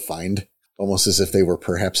ill-defined, almost as if they were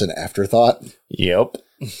perhaps an afterthought. Yep.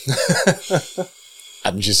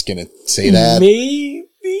 I'm just going to say that. Maybe.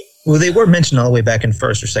 Well, they were mentioned all the way back in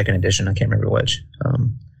first or second edition. I can't remember which.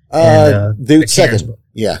 The second,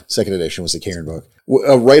 second edition was the Cairn book.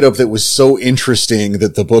 A write-up that was so interesting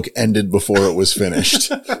that the book ended before it was finished.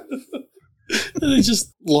 They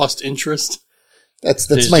just lost interest. That's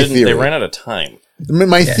my theory. They ran out of time.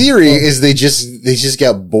 My theory is they just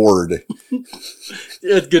got bored.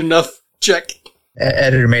 Yeah, good enough. Check.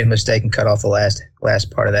 Editor made a mistake and cut off the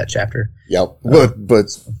last part of that chapter. Yep.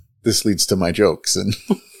 But this leads to my jokes, and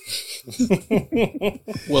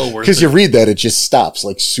well worth it. Because you read that, it just stops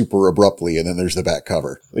like super abruptly, and then there's the back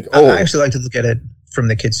cover. Like, I actually like to look at it from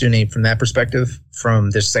the Kitsune from that perspective,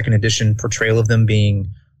 from this second edition portrayal of them being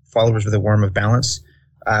followers of the Worm of Balance.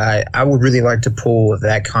 I would really like to pull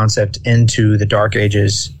that concept into the Dark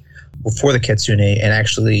Ages before the Kitsune and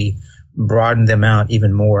actually broaden them out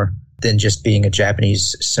even more than just being a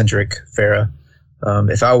Japanese-centric Pharaoh.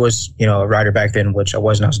 If I was, a writer back then, which I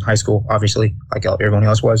wasn't, I was in high school, obviously, like everyone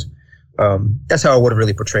else was, that's how I would have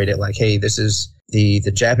really portrayed it. Like, hey, this is the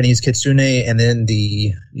Japanese Kitsune, and then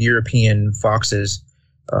the European foxes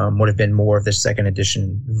would have been more of the second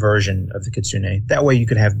edition version of the Kitsune. That way you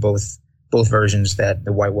could have both both versions that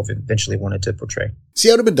the White Wolf eventually wanted to portray. See,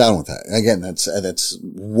 I would have been down with that. Again, that's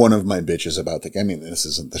one of my bitches about the. I mean, this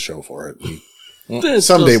isn't the show for it.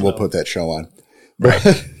 Someday we'll put that show on,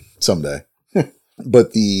 right? Someday.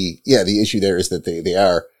 But the issue there is that they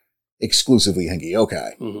are exclusively Genki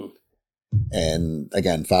Yokai, and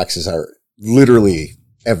again, foxes are literally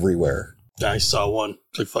everywhere. I saw one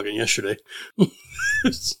like fucking yesterday in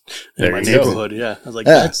There my you go. neighborhood. Yeah, I was like,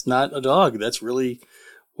 that's not a dog. That's really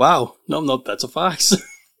wow. Nope, that's a fox.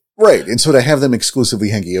 Right, and so to have them exclusively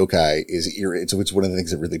Genki Yokai it's one of the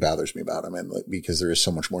things that really bothers me about them, and because there is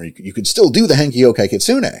so much more you could still do the Genki Yokai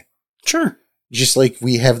Kitsune, Sure, just like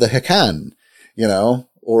we have the Hakan,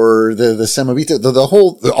 or the Semabita, the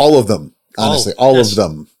whole, all of them. Honestly, all of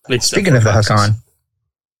them. Speaking of the Hakan,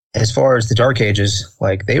 as far as the Dark Ages,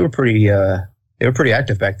 like they were pretty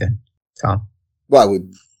active back then, Tom. Well, I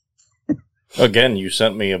would. Again, you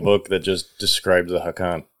sent me a book that just described the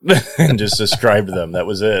Hakan and just described them. That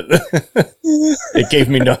was it. It gave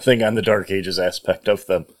me nothing on the Dark Ages aspect of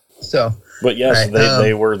them. So, but yes, right,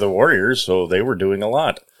 they were the warriors, so they were doing a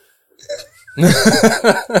lot.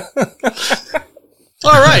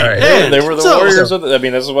 All right. They were the warriors. I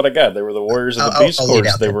mean, this is what I got. They were the warriors of the Beast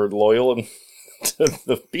Courts. They were loyal to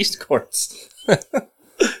the Beast Courts.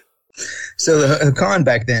 So the Hakan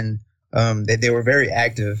back then, they were very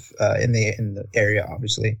active in the area,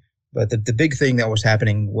 obviously. But the big thing that was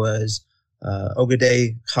happening was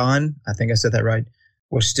Ogedei Khan, I think I said that right,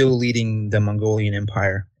 was still leading the Mongolian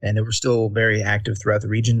Empire, and they were still very active throughout the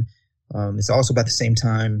region. It's also about the same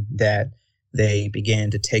time that they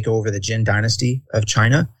began to take over the Jin dynasty of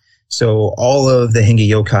China. So all of the Genki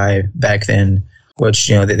Yokai back then, which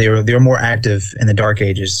they were more active in the Dark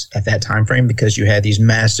Ages at that time frame, because you had these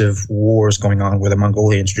massive wars going on where the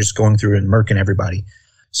Mongolians were just going through and murking everybody.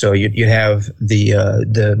 So you have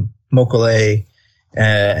the Mokale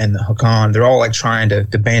and the Hakan. They're all like trying to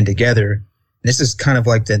band together. And this is kind of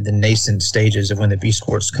like the nascent stages of when the Beast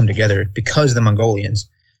Courts come together because of the Mongolians,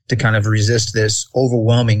 to kind of resist this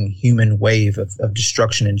overwhelming human wave of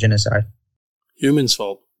destruction and genocide. Humans'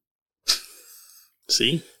 fault.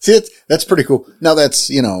 See, that's pretty cool. Now that's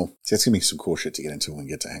that's gonna be some cool shit to get into when we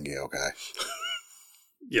get to Genki Yokai.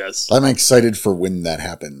 Yes, I'm excited for when that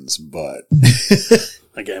happens, but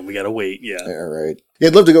again, we gotta wait. Yeah, all right. Yeah,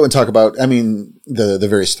 I'd love to go and talk about. I mean, the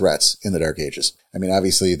various threats in the Dark Ages. I mean,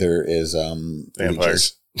 obviously there is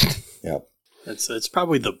vampires. Yep. It's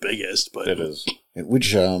probably the biggest, but it is.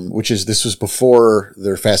 Which this was before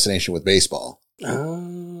their fascination with baseball.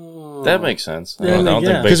 Oh, that makes sense. Yeah, I don't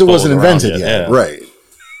think because it wasn't invented yet. Yeah. Right?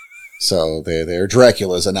 So they're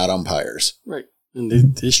Draculas and not umpires, right?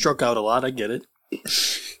 And they struck out a lot. I get it.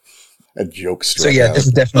 A joke. So yeah, this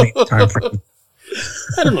is definitely time for.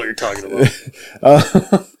 I don't know what you're talking about.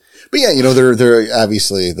 But yeah, they're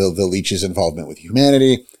obviously the leech's involvement with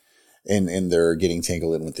humanity, and they're getting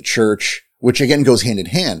tangled in with the church, which again goes hand in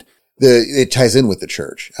hand. It ties in with the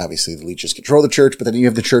church. Obviously, the leeches control the church, but then you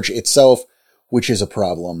have the church itself, which is a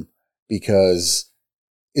problem because,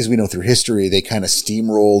 as we know through history, they kind of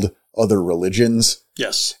steamrolled other religions.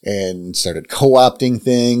 Yes. And started co-opting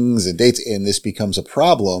things and dates. And this becomes a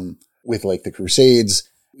problem with like the Crusades.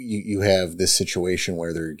 You have this situation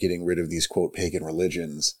where they're getting rid of these quote pagan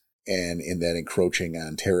religions and in that encroaching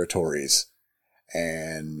on territories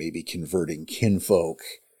and maybe converting kinfolk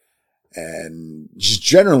and just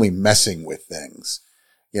generally messing with things.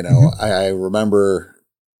 I remember,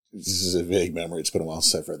 this is a vague memory, it's been a while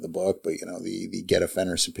since I've read the book, but the Geta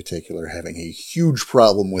Fenris in particular having a huge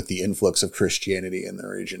problem with the influx of Christianity in their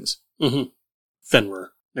regions. Mm-hmm.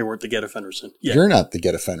 Fenrir. They weren't the Geta Fenris. Yeah. You're not the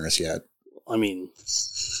Geta Fenris yet. I mean,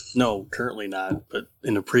 no, currently not, but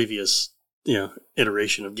in a previous,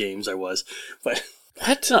 iteration of games I was. But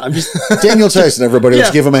what? No, I'm just Daniel Tyson, everybody,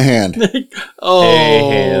 let's give him a hand.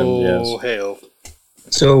 Hey-o.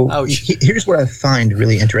 So here's what I find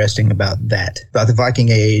really interesting about the Viking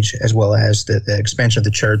Age, as well as the expansion of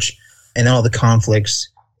the church and all the conflicts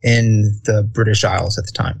in the British Isles at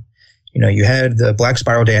the time. You had the Black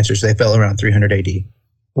Spiral Dancers. They fell around 300 AD,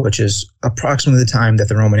 which is approximately the time that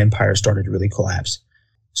the Roman Empire started to really collapse.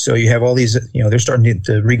 So you have all these, they're starting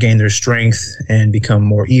to regain their strength and become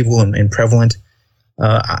more evil and prevalent.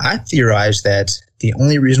 I theorize that the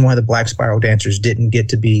only reason why the Black Spiral Dancers didn't get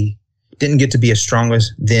to be as strong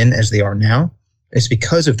as then as they are now is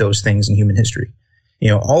because of those things in human history.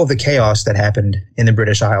 All of the chaos that happened in the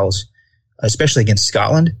British Isles, especially against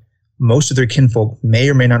Scotland, most of their kinfolk may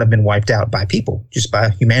or may not have been wiped out by people, just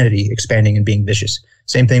by humanity expanding and being vicious.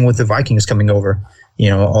 Same thing with the Vikings coming over.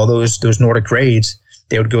 All those Nordic raids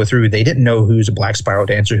they would go through. They didn't know who's a Black Spiral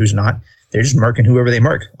Dancer, who's not. They're just murking whoever they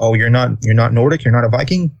murk. Oh, you're not Nordic, you're not a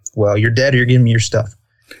Viking. well, you're dead or you're giving me your stuff.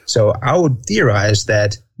 So I would theorize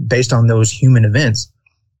that based on those human events,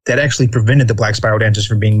 that actually prevented the Black Spiral Dancers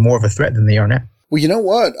from being more of a threat than they are now. Well, you know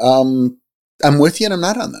what? I'm with you and I'm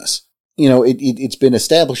not on this. It's been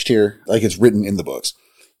established here, like it's written in the books,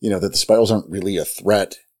 that the spirals aren't really a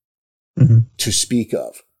threat to speak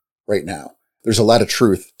of right now. There's a lot of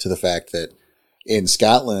truth to the fact that in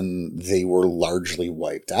Scotland, they were largely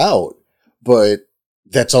wiped out, but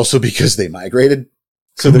that's also because they migrated.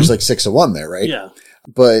 So there's like 6 of 1 there, right? Yeah.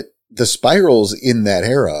 But the spirals in that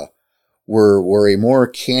era were a more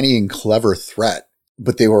canny and clever threat,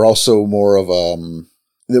 but they were also more of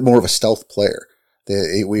a stealth player.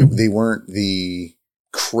 They weren't the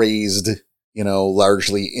crazed,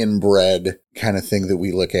 largely inbred kind of thing that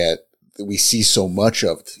we look at, that we see so much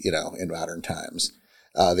of, in modern times.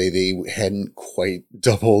 They hadn't quite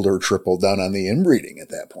doubled or tripled down on the inbreeding at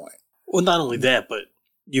that point. Well, not only that, but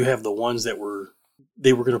you have the ones that were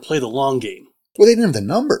going to play the long game. Well, they didn't have the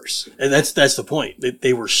numbers. And that's the point.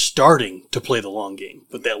 They were starting to play the long game,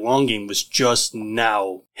 but that long game was just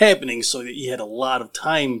now happening, so that you had a lot of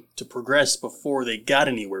time to progress before they got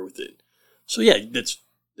anywhere with it. So yeah,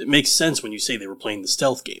 it makes sense when you say they were playing the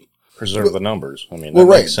stealth game. Preserve the numbers. I mean, that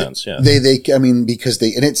makes sense, yeah. Because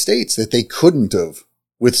and it states that they couldn't have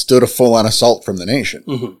withstood a full-on assault from the nation.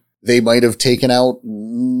 Mm-hmm. They might have taken out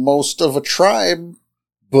most of a tribe,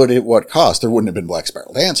 but at what cost? There wouldn't have been Black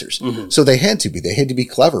Spiral Dancers. Mm-hmm. So they had to be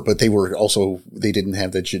clever, but they didn't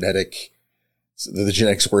have the genetics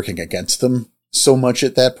working against them so much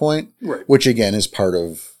at that point, right? Which again is part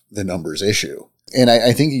of the numbers issue. And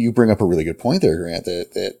I think you bring up a really good point there, Grant,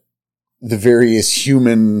 that the various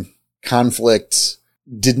human conflicts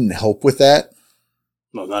didn't help with that.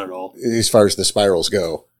 No, not at all. As far as the spirals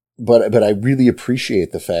go. But I really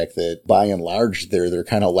appreciate the fact that by and large they're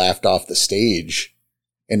kind of laughed off the stage,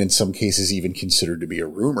 and in some cases even considered to be a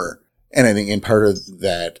rumor. And I think in part of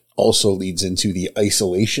that also leads into the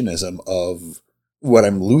isolationism of what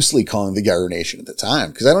I'm loosely calling the Gyro Nation at the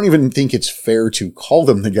time. Because I don't even think it's fair to call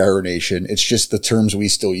them the Gyro Nation. It's just the terms we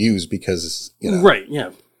still use because, Right,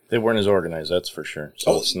 yeah. They weren't as organized, that's for sure.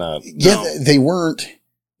 So it's not... Yeah, no. They weren't...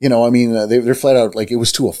 they're flat out, like, it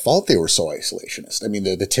was to a fault they were so isolationist. I mean,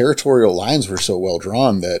 the territorial lines were so well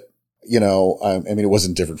drawn that, it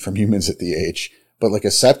wasn't different from humans at the age. But like a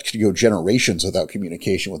sept could go generations without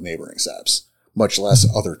communication with neighboring septs, much less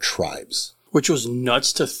other tribes. Which was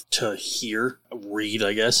nuts to read,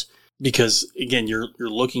 I guess, because again, you're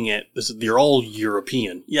looking at this. They're all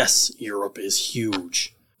European. Yes, Europe is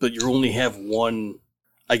huge, but you only have one,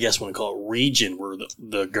 I guess, want to call it region where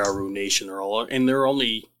the Garou Nation are all, and there are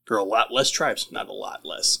a lot less tribes, not a lot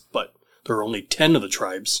less, but there are only 10 of the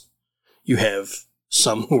tribes. You have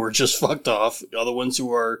some who are just fucked off, other ones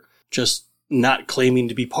who are just not claiming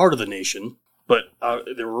to be part of the nation, but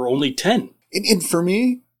there were only 10. And for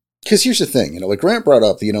me, because here's the thing, like Grant brought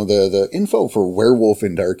up, the info for Werewolf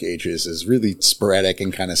in Dark Ages is really sporadic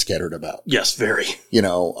and kind of scattered about. Yes, very.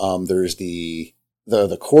 There's the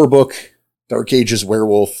core book, Dark Ages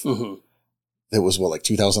Werewolf, that was,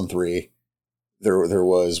 2003. There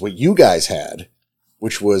was what you guys had,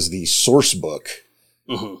 which was the source book.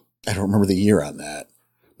 Mm-hmm. I don't remember the year on that.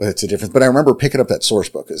 But it's a difference. But I remember picking up that source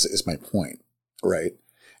book is my point, right?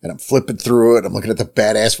 And I'm flipping through it. I'm looking at the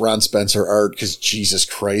badass Ron Spencer art because Jesus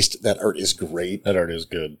Christ, that art is great. That art is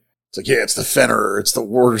good. It's like, yeah, it's the Fenner. It's the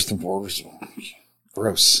Wars.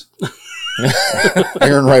 Gross.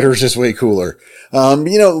 Iron Rider's just way cooler.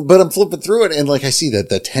 But I'm flipping through it and like I see that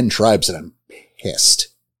the 10 tribes and I'm pissed.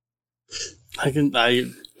 I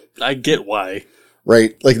get why.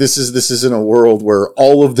 Right? Like this is in a world where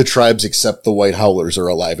all of the tribes except the White Howlers are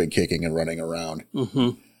alive and kicking and running around. Mm-hmm.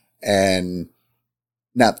 And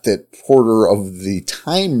not that Porter of the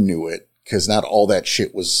time knew it, because not all that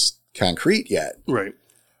shit was concrete yet. Right.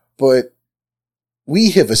 But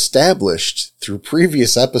we have established through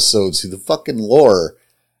previous episodes, through the fucking lore,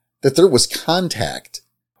 that there was contact.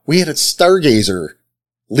 We had a Stargazer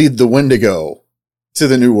lead the Wendigo to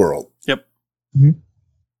the New World. Yep. Mm-hmm.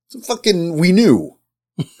 So we knew.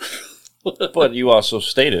 But you also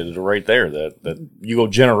stated right there that you go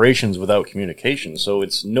generations without communication, so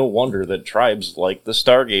it's no wonder that tribes like the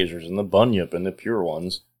Stargazers and the Bunyip and the Pure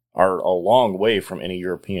Ones are a long way from any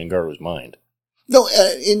European Garu's mind. No,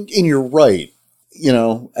 and you're right.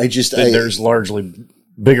 There's largely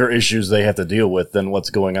bigger issues they have to deal with than what's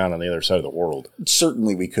going on the other side of the world.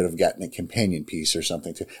 Certainly we could have gotten a companion piece or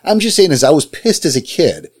something too. I'm just saying, as I was pissed as a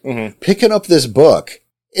kid, picking up this book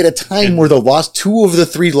at a time where two of the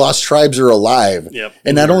 3 lost tribes are alive. Yep.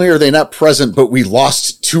 And not only are they not present, but we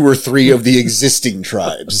lost 2 or 3 of the existing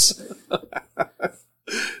tribes.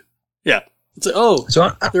 Yeah. It's like, oh,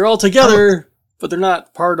 So they're all together, but they're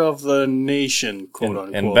not part of the nation, quote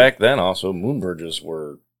unquote. And back then, also, Moonbridges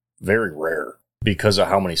were very rare because of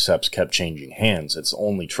how many Seps kept changing hands. It's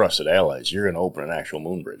only trusted allies you're going to open an actual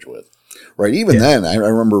Moonbridge with. Right. Even then, I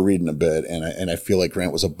remember reading a bit, and I feel like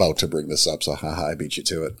Grant was about to bring this up, so haha, I beat you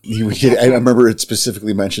to it. I remember it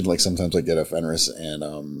specifically mentioned, like, sometimes like Get Fenris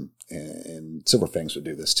and Silverfangs would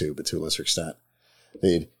do this too, but to a lesser extent.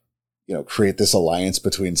 They'd, create this alliance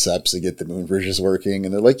between Seps to get the moon bridges working,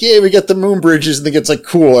 and they're like, yeah, we got the moon bridges, and it gets like,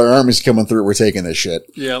 cool, our army's coming through, we're taking this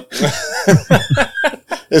shit. Yep.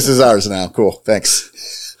 This is ours now. Cool.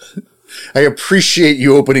 Thanks. I appreciate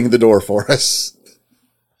you opening the door for us.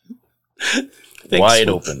 Wide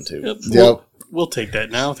open, too. Yep. We'll take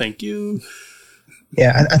that now. Thank you.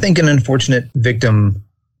 Yeah, I think an unfortunate victim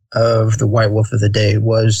of the White Wolf of the day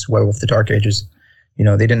was White Wolf: The Dark Ages.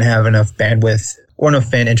 They didn't have enough bandwidth or enough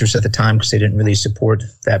fan interest at the time because they didn't really support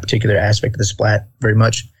that particular aspect of the Splat very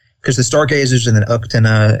much. Because the Stargazers and the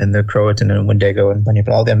Uktena and the Croatan and Wendigo and Bunyip and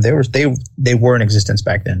all of them, they were in existence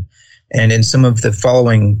back then. And in some of the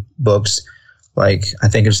following books, like I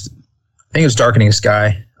think it's Darkening the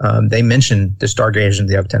Sky, they mention the Stargazers and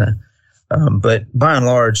the Uktena. But by and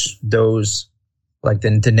large, those, like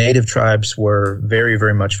the native tribes were very,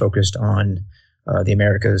 very much focused on the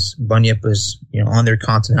Americas. Bunyip was, on their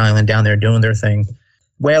continent island down there doing their thing.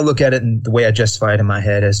 The way I look at it and the way I justify it in my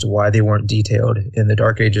head as to why they weren't detailed in the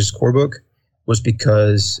Dark Ages core book was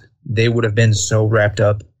because they would have been so wrapped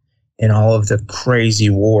up in all of the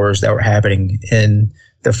crazy wars that were happening in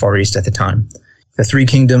the Far East at the time. The Three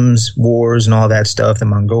Kingdoms wars and all that stuff, the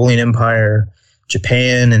Mongolian Empire,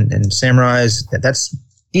 Japan and samurais, that's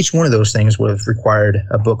each one of those things would have required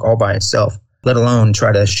a book all by itself, let alone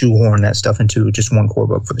try to shoehorn that stuff into just one core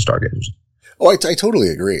book for the Stargazers. Oh, I totally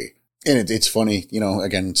agree. And it's funny,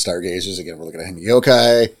 again, Stargazers, again, we're looking at Hengi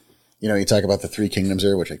Yokai. You talk about the Three Kingdoms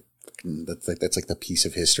there, which that's like the piece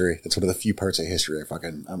of history. That's one of the few parts of history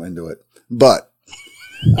I'm into it. But,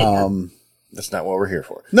 that's not what we're here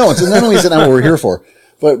for. No, it's not only is it not what we're here for,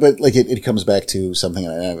 but like it comes back to something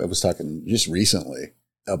I was talking just recently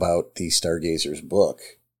about the Stargazers book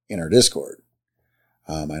in our Discord.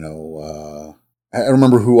 I know, I don't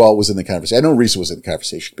remember who all was in the conversation. I know Risa was in the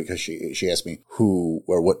conversation because she asked me who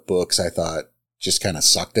or what books I thought just kind of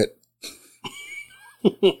sucked it.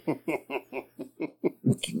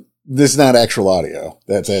 This is not actual audio.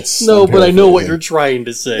 That's no, but I know what you're trying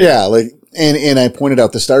to say. Yeah, and I pointed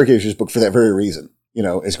out the Stargazers book for that very reason.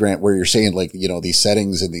 As Grant, where you're saying these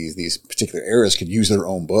settings and these particular eras could use their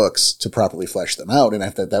own books to properly flesh them out. And I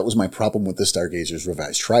thought that was my problem with the Stargazers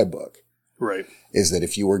Revised Tribe book. Right. Is that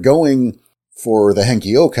if you were going for the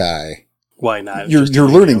Henki Yokai, why not? You're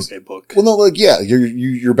learning. Yokai book. Well, no,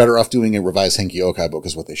 you're better off doing a revised Henki Yokai book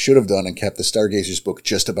is what they should have done and kept the Stargazers book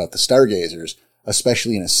just about the Stargazers,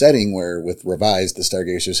 especially in a setting where with revised the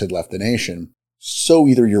Stargazers had left the nation. So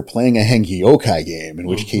either you're playing a Henki Yokai game, in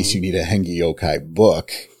which case you need a Henki Yokai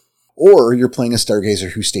book, or you're playing a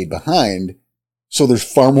Stargazer who stayed behind. So there's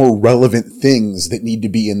far more relevant things that need to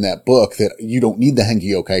be in that book that you don't need the Henki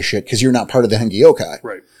Yokai shit because you're not part of the Henki Yokai.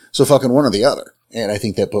 Right. So fucking one or the other. And I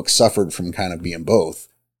think that book suffered from kind of being both,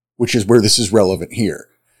 which is where this is relevant here.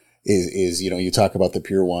 Is you talk about the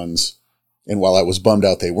pure ones, and while I was bummed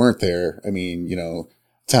out they weren't there, I mean,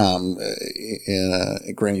 Tom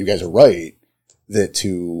and Grant, you guys are right that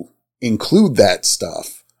to include that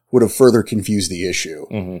stuff would have further confused the issue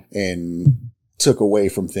and took away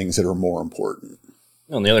from things that are more important.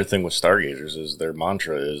 And the other thing with Stargazers is their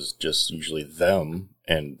mantra is just usually them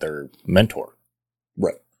and their mentor.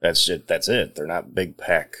 Right. That's it. That's it. They're not big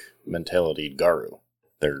pack mentality Garu.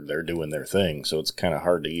 They're doing their thing, so it's kind of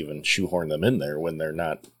hard to even shoehorn them in there when they're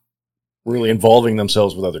not really involving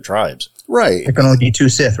themselves with other tribes. Right. There can only be two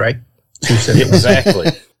Sith, right? Two Sith. Exactly.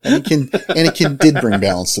 And Anakin did bring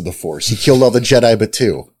balance to the Force. He killed all the Jedi but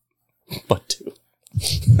two. But two.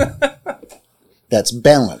 That's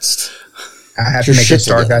balanced. I have to make a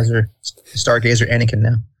Stargazer Anakin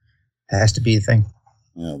now. It has to be a thing.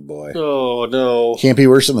 Oh, boy. Oh, no. Can't be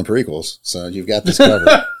worse than the prequels, so you've got this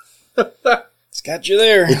covered. It's got you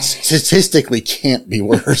there. It statistically can't be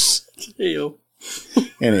worse. Ew.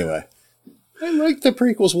 Anyway. I like the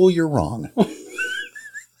prequels. Well, you're wrong.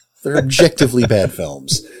 They're objectively bad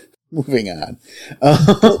films. Moving on.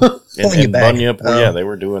 And Bunyip, they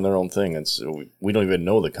were doing their own thing. And so we don't even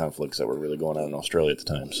know the conflicts that were really going on in Australia at the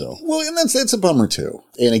time. So, well, and that's a bummer too.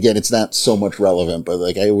 And again, it's not so much relevant, but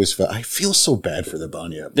like I feel so bad for the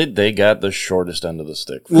Bunyip. They got the shortest end of the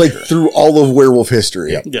stick, like sure. Through all of werewolf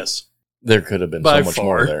history. Yep. Yes, there could have been so much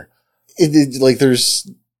more there. Like there's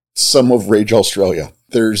some of Rage Australia.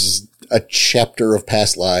 There's a chapter of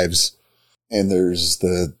Past Lives. And there's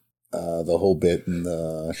the whole bit in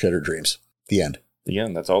the Shattered Dreams. The end. The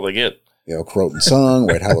end. That's all they get. You know, Croton Song,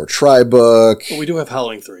 White Howler Tribe Book. But we do have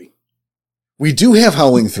Howling 3. We do have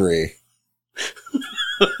Howling 3.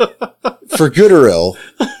 For good or ill.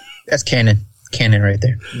 That's canon. Canon right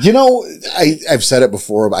there. You know, I've said it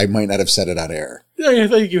before, but I might not have said it on air. Yeah, I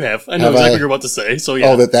think you have. I know exactly what you're about to say. So yeah.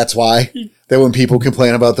 Oh, that's why? That when people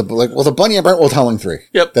complain about the Bunyip aren't, well, Howling 3.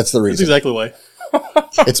 Yep. That's the reason. That's exactly why.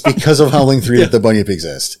 It's because of Howling 3 that the Bunyip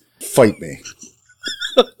exists. Fight me.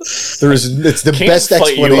 It's the best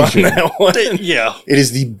explanation. That one. Yeah. It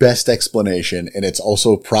is the best explanation, and it's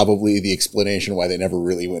also probably the explanation why they never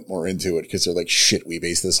really went more into it, because they're like, shit, we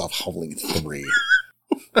based this off Howling 3.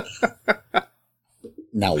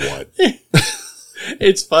 Now what?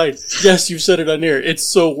 It's fine. Yes, you said it on air. It's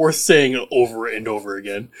so worth saying it over and over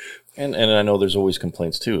again. And I know there's always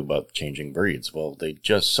complaints, too, about changing breeds. Well, they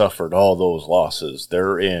just suffered all those losses.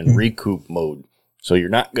 They're in recoup mode. So you're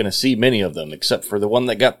not going to see many of them, except for the one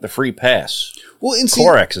that got the free pass. Well, and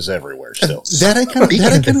Corax is everywhere still. That I kind of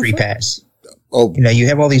Speaking of the free pass, you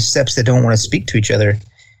have all these seps that don't want to speak to each other.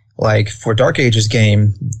 Like for Dark Ages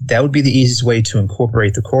game, that would be the easiest way to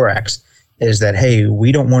incorporate the Corax. Is that, hey,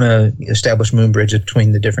 we don't want to establish Moonbridge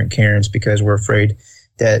between the different cairns because we're afraid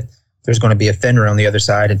that there's going to be a Fenrir on the other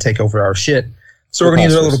side and take over our shit. So we're going to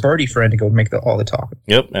use our little birdie friend to go make all the talking.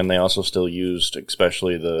 Yep, and they also still used,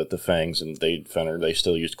 especially the Fangs and Fenrir, they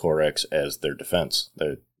still used Corax as their defense.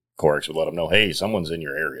 The Corax would let them know, hey, someone's in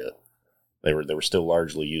your area. They were still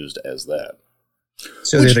largely used as that.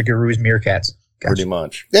 So they're the Guru's meerkats. Gotcha. Pretty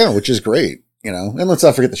much. Yeah, which is great. You know, and let's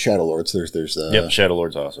not forget the Shadow Lords. There's Shadow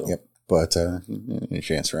Lords also. Yep. But any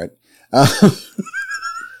chance, right?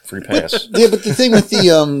 Free pass. Yeah, but the thing with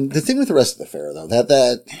the rest of the fair, though,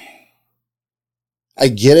 that I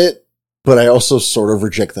get it, but I also sort of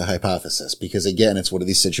reject the hypothesis because, again, it's one of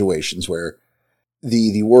these situations where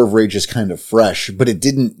the War of Rage is kind of fresh, but it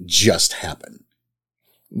didn't just happen.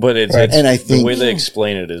 But it's and I think the way they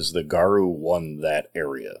explain it is the Garu won that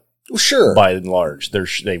area. Well, sure. By and large,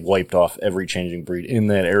 they wiped off every changing breed in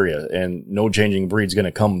that area, and no changing breed's going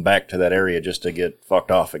to come back to that area just to get fucked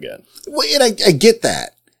off again. Well, and I get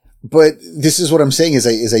that, but this is what I'm saying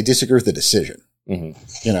is I disagree with the decision. Mm-hmm.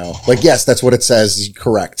 You know, like, yes, that's what it says.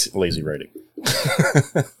 Correct. Lazy writing.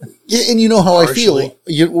 Yeah, and you know how Partially.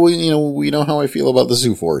 I feel. We know how I feel about the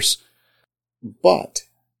Zoo Force, but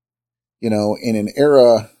you know, in an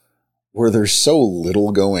era where there's so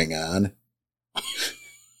little going on.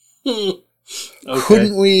 Okay.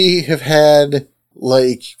 Couldn't we have had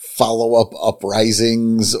like follow-up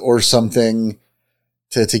uprisings or something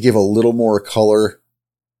to give a little more color?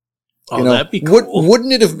 Oh, you know, that'd be cool.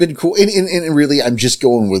 Wouldn't it have been cool? And really, I'm just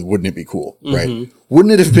going with wouldn't it be cool, right? Mm-hmm.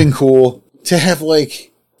 Wouldn't it have been cool to have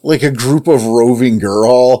like a group of roving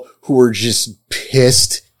Gurhal who are just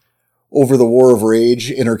pissed over the War of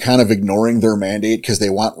Rage and are kind of ignoring their mandate because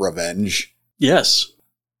they want revenge? Yes.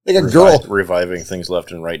 Like a girl reviving things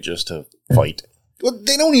left and right just to fight. Well,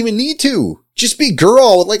 they don't even need to. Just be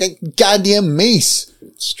Gurhal with like a goddamn mace.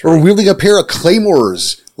 It's true. Or wielding a pair of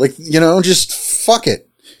claymores. Like, you know, just fuck it.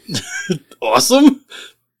 Awesome.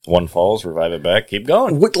 One falls, revive it back, keep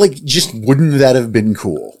going. Wouldn't that have been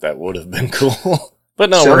cool? That would have been cool. But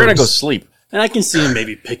no, Sure. we're going to go sleep. And I can see him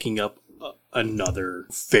maybe picking up another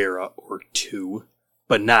Farah or two,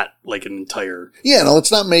 but not like an entire. Yeah, no,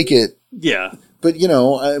 let's not make it. Yeah. But, you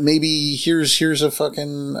know, maybe here's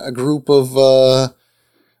a group of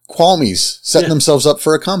Qualmies setting themselves up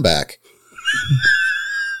for a comeback.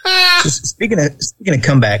 Just speaking of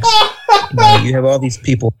comebacks, you have all these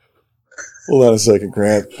people. Hold on a second,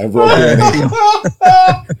 Grant. I broke Annie.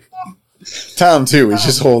 Tom, too. He's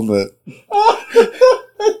just holding it.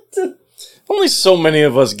 Only so many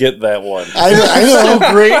of us get that one. I know.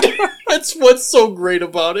 So great. That's what's so great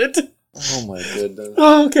about it. Oh my goodness.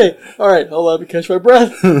 Oh, okay. All right. Hold on. Let me catch my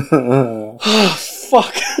breath. Oh,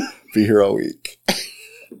 fuck. Be here all week.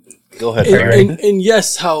 Go ahead, Barry. And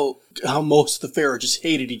yes, how most of the Farah just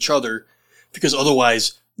hated each other because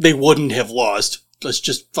otherwise they wouldn't have lost. Let's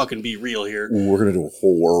just fucking be real here. We're going to do a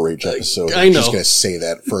whole War Rage episode. I know. I'm just going to say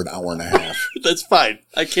that for an hour and a half. That's fine.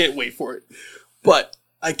 I can't wait for it. But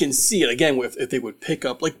I can see it again if they would pick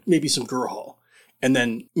up like maybe some Gurhal and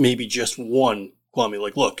then maybe just one Kwame.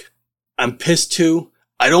 Like, look, I'm pissed too.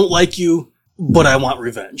 I don't like you, but I want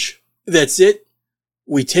revenge. That's it.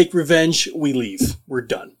 We take revenge. We leave. We're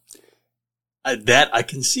done. That I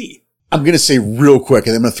can see. I'm going to say real quick,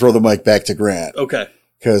 and I'm going to throw the mic back to Grant. Okay.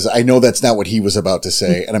 Because I know that's not what he was about to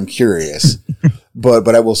say, and I'm curious. but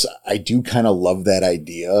I do kind of love that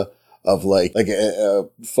idea of like a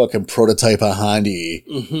fucking prototype of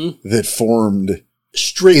Hondi that formed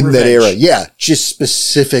straight in revenge. that era. Yeah, just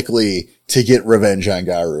specifically to get revenge on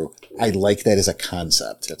Garu. I like that as a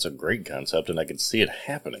concept. That's a great concept, and I can see it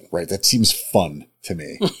happening. Right, that seems fun to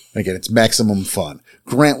me. Again, it's maximum fun.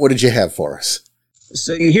 Grant, what did you have for us?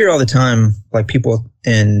 So you hear all the time, like people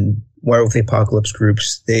in Werewolf the Apocalypse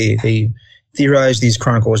groups, they theorize these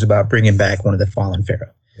chronicles about bringing back one of the fallen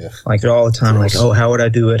pharaoh. Yeah. Like they're all the time like, oh, how would I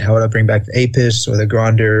do it? How would I bring back the Apis or the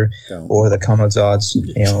Gronder or the Kamazats?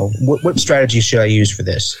 You know, what strategy should I use for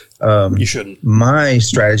this? You shouldn't. My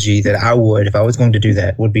strategy that I would, if I was going to do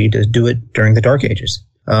that, would be to do it during the Dark Ages.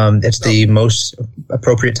 That's the most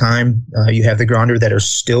appropriate time. You have the Gronder that are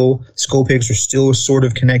still, Skull Pigs are still sort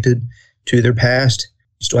of connected to their past.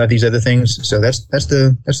 You still have these other things. So that's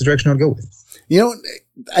the direction I would go with. You know,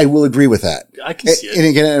 I will agree with that. I can see it. And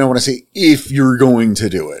again, I don't want to say if you're going to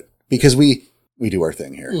do it, because we do our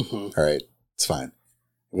thing here. Mm-hmm. All right, it's fine.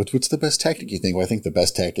 What's the best tactic you think? Well, I think the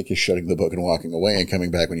best tactic is shutting the book and walking away and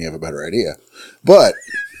coming back when you have a better idea. But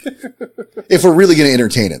if we're really going to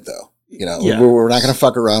entertain it, though, you know, we're not going to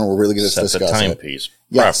fuck around. We're really going to discuss the it. timepiece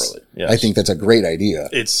properly. Yes. I think that's a great idea.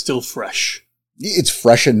 It's still fresh. It's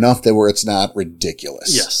fresh enough that where it's not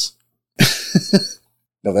ridiculous. Yes.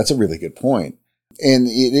 No, that's a really good point. And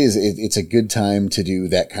it's a good time to do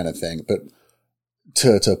that kind of thing. But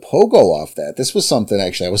to pogo off that, this was something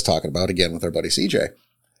actually I was talking about again with our buddy CJ,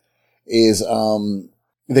 is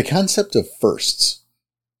the concept of firsts.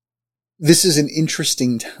 This is an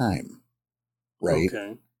interesting time, right?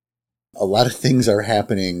 Okay. A lot of things are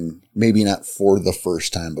happening, maybe not for the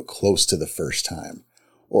first time, but close to the first time,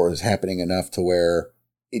 or is happening enough to where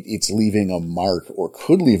it's leaving a mark or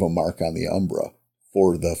could leave a mark on the Umbra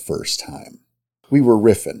for the first time. We were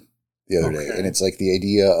riffing the other day, and it's like the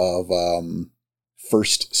idea of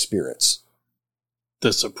first spirits.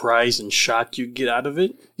 The surprise and shock you get out of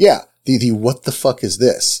it? Yeah. The what the fuck is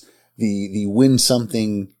this? The when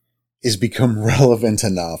something is become relevant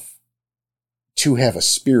enough to have a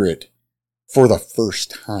spirit for the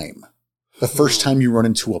first time. The first time you run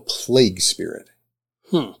into a plague spirit.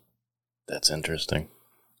 That's interesting.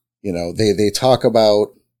 You know, they talk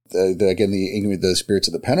about the spirits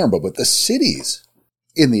of the Penumbra, but the cities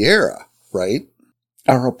in the era, right,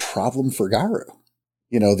 are a problem for Garu.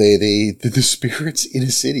 You know, the spirits in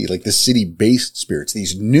a city, like the city-based spirits,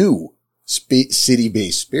 these new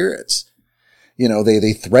city-based spirits, you know,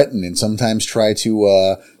 they threaten and sometimes try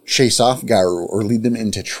to chase off Garu or lead them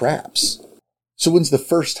into traps. So when's the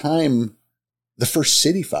first time the first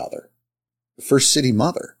city father, the first city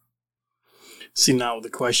mother? See, now the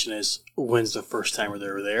question is, when's the first time they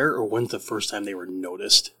were there, or when's the first time they were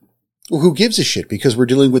noticed? Well, who gives a shit? Because we're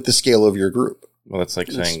dealing with the scale of your group. Well, that's like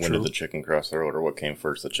saying, when did the chicken cross the road, or what came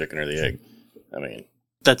first, the chicken or the egg? I mean,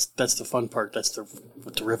 that's the fun part. That's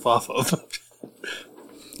what to riff off of.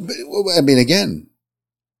 But, I mean, again,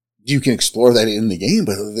 you can explore that in the game,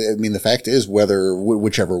 but I mean, the fact is,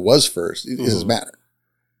 whichever was first, it doesn't matter.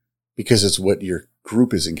 Because it's what your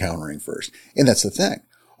group is encountering first. And that's the thing.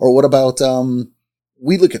 Or what about,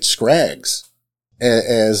 we look at Scrags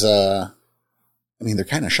as I mean, they're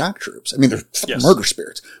kind of shock troops. I mean, they're murder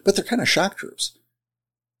spirits, but they're kind of shock troops.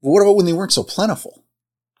 But what about when they weren't so plentiful?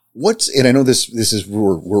 And I know this is,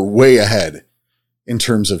 we're way ahead in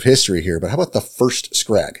terms of history here, but how about the first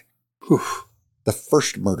Scrag? The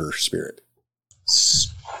first murder spirit?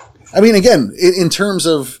 I mean, again, in terms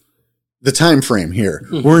of the time frame here,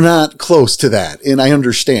 we're not close to that, and I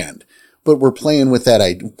understand. But we're playing with that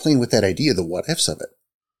idea, the what ifs of it.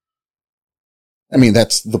 I mean,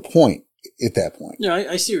 that's the point at that point. Yeah,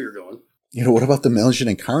 I see where you're going. You know, what about the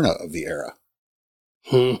Melnian Incarna of the era?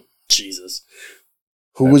 Jesus.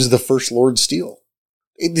 Who was the first Lord Steel?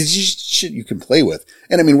 It's just shit you can play with.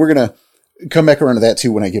 And I mean, we're going to come back around to that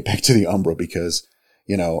too when I get back to the Umbra, because,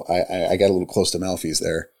 you know, I got a little close to Malphys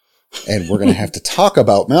there. And we're going to have to talk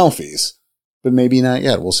about Malphys, but maybe not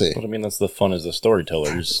yet. We'll see. But I mean, that's the fun as the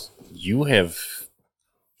storytellers. You have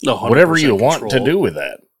whatever you want to do with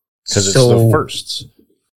that, because it's the firsts.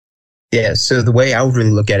 Yeah, so the way I would really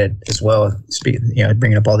look at it as well,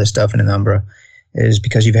 bringing up all this stuff in the Umbra, is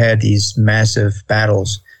because you've had these massive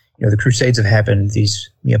battles. You know, the Crusades have happened. These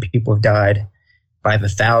people have died by the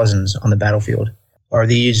thousands on the battlefield. Are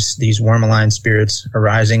these worm-aligned spirits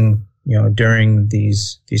arising, during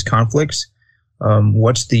these conflicts?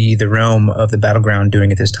 What's the realm of the battleground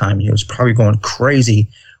doing at this time? It's probably going crazy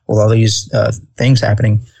with all these things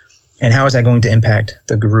happening. And how is that going to impact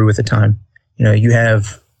the Garou at the time? You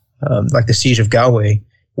have like the Siege of Galway,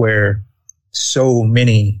 where so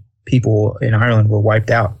many people in Ireland were wiped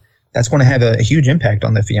out. That's going to have a huge impact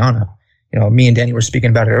on the Fianna. Me and Danny were speaking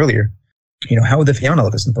about it earlier. how would the Fiona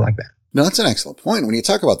look at something like that? No, that's an excellent point. When you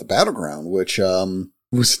talk about the Battleground, which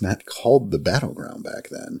was not called the Battleground back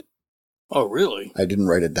then. Oh, really? I didn't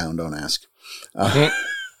write it down, don't ask.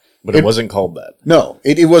 But it wasn't called that. No,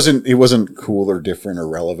 it wasn't cool or different or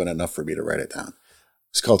relevant enough for me to write it down.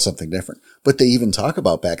 It's called something different. But they even talk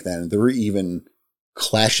about back then, there were even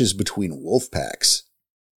clashes between wolf packs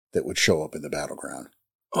that would show up in the Battleground.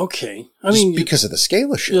 Okay. Just because of the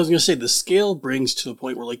scale of shit. I was going to say, the scale brings to the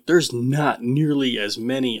point where, there's not nearly as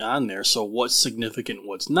many on there, so what's significant,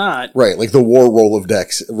 what's not. Right, like the war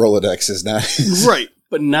Rolodex is not. Right,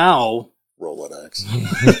 but now... Rolodex.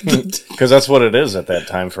 Because that's what it is at that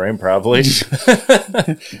time frame, probably. A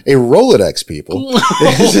Rolodex, people.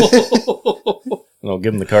 No,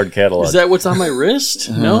 give them the card catalog. Is that what's on my wrist?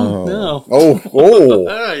 No.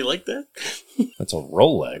 Oh. You like that? That's a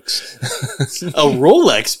Rolex. A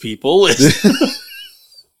Rolex, people. If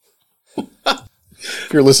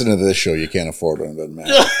you're listening to this show, you can't afford one. It doesn't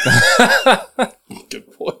matter.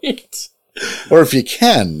 Good point. Or if you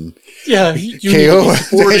can, yeah, ko-fi.com.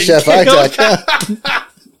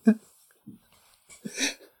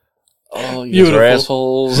 Oh, you guys are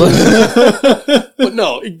assholes. But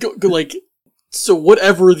no, so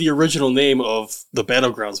whatever the original name of the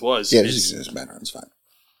Battlegrounds was. Yeah, it's Battlegrounds, fine.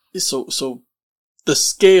 So the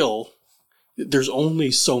scale, there's only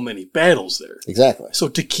so many battles there. Exactly. So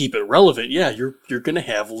to keep it relevant, you're going to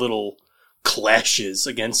have little clashes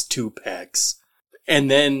against 2 packs. And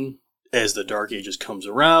then as the Dark Ages comes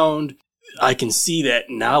around, I can see that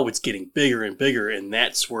now it's getting bigger and bigger, and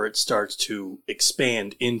that's where it starts to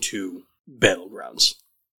expand into Battlegrounds.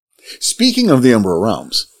 Speaking of the Umbra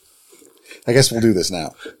Realms, I guess we'll do this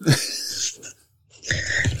now.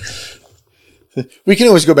 We can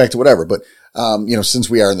always go back to whatever, but since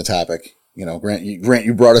we are in the topic, Grant,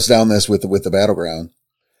 you brought us down this with the Battleground.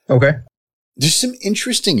 Okay. There's some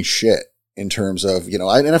interesting shit in terms of,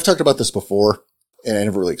 and I've talked about this before, and I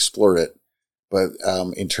never really explored it, but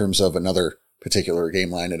in terms of another particular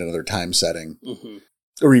game line in another time setting,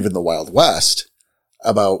 or even the Wild West,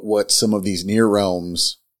 about what some of these near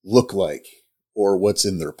realms look like, or what's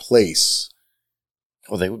in their place.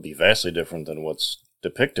 Well, they would be vastly different than what's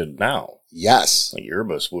depicted now. Yes. Like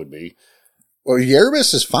Erebus would be. Well,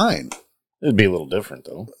 Erebus is fine. It'd be a little different,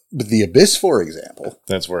 though. But the Abyss, for example.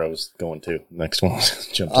 That's where I was going to. Next one.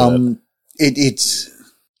 Jump to that. It's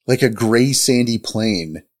like a gray sandy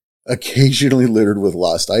plain, occasionally littered with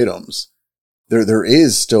lost items. There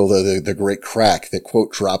is still the great crack that,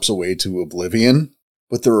 quote, drops away to oblivion,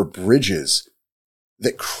 but there are bridges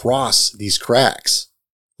that cross these cracks.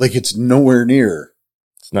 Like it's nowhere near.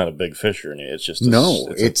 It's not a big fissure in it. It's just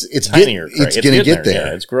it's tinier crack. It's gonna get there.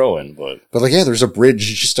 Yeah, it's growing, but there's a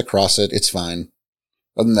bridge just across it. It's fine.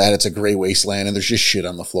 Other than that, it's a gray wasteland, and there's just shit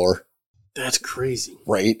on the floor. That's crazy,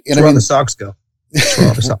 right? And where the socks go.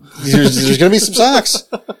 There's going to be some socks.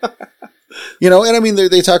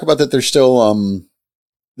 They talk about that. There's still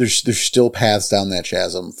there's still paths down that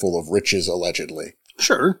chasm full of riches, allegedly.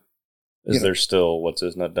 Sure. Is there still what's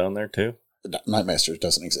his nut down there too? Nightmaster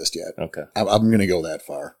doesn't exist yet. Okay, I'm going to go that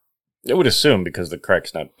far. I would assume because the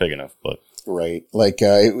crack's not big enough, but right. Like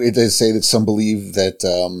it does say that some believe that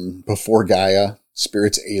before Gaia,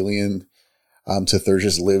 spirits alien to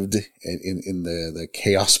Thersias lived in the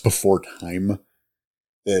chaos before time.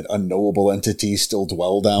 That unknowable entities still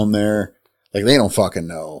dwell down there. Like they don't fucking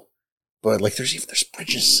know. But like there's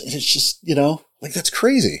bridges, and it's just, that's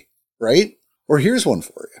crazy, right? Or here's one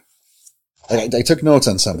for you. I took notes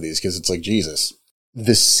on some of these because it's like, Jesus,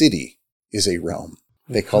 the city is a realm.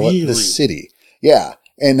 They call it the city. Yeah.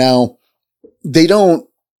 And now they don't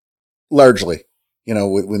largely,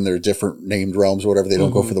 when they're different named realms or whatever, they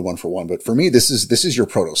don't go for the one for one. But for me, this is your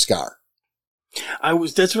proto-Scar.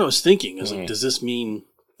 That's what I was thinking. I was like, does this mean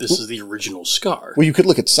this is the original Scar? Well, you could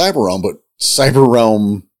look at Cyber Realm, but Cyber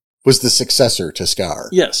Realm was the successor to Scar.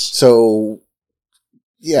 Yes. So,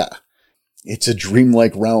 yeah. It's a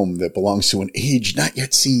dreamlike realm that belongs to an age not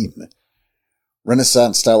yet seen.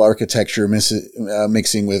 Renaissance-style architecture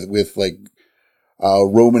mixing with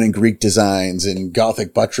Roman and Greek designs and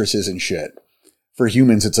Gothic buttresses and shit. For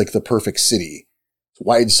humans, it's like the perfect city.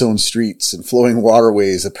 Wide stone streets and flowing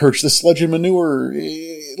waterways that perch the sludge and manure.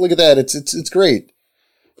 Look at that. It's great.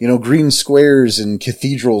 Green squares and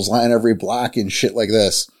cathedrals line every block and shit like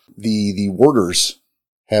this. The warders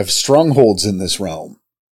have strongholds in this realm.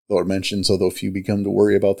 Though it mentions, although few become to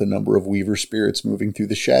worry about the number of weaver spirits moving through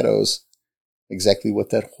the shadows. Exactly what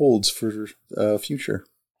that holds for future.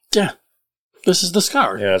 Yeah. This is the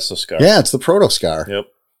Scar. Yeah, it's the Scar. Yeah, it's the proto-Scar. Yep.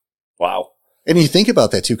 Wow. And you think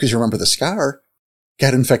about that too, because you remember the Scar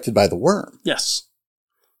got infected by the worm. Yes.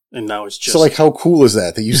 And now it's just So, like, how cool is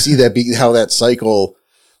that you see that how that cycle,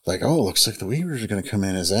 like, oh, looks like the Weavers are going to come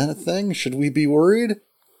in. Is that a thing? Should we be worried?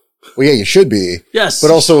 Well, yeah, you should be. yes,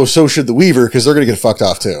 But also, so should the Weaver, because they're going to get fucked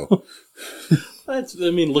off too.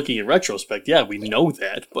 looking in retrospect, yeah, we know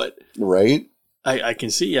that, but Right? I can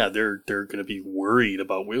see, yeah, they're going to be worried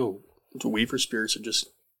about, well, the Weaver spirits are just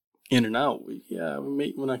in and out. Yeah, we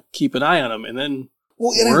may want to keep an eye on them, and then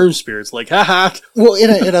worm spirits like, haha. Well,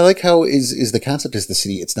 and I like how is the concept is the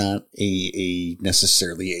city. It's not a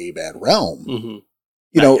necessarily a bad realm, Mm-hmm.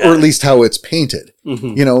 you know, or at least how it's painted.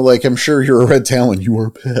 Mm-hmm. You know, like I'm sure you're a Red Talon, you are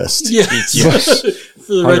pissed. Yeah,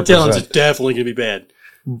 for the Red 100%. Talons, it's definitely going to be bad.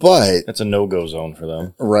 But That's a no-go zone for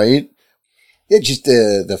them. right, yeah, just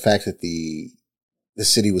the fact that the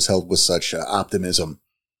city was held with such optimism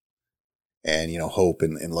and hope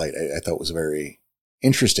and light, I thought was very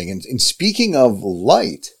interesting. And speaking of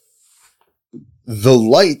light, the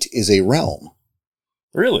light is a realm.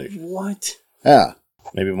 Really? What? Yeah.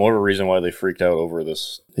 Maybe more of a reason why they freaked out over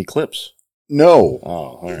this eclipse. No. Oh,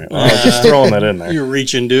 all right. Well, just throwing that in there. You're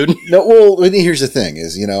reaching, dude. No, well, here's the thing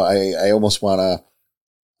is, I almost want to,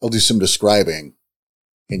 I'll do some describing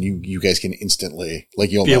and you guys can instantly, like,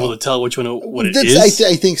 you'll Be know. able to tell which one what it That's- is.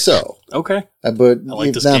 I think so. Okay. But I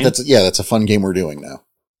like this now game. that's a fun game we're doing now.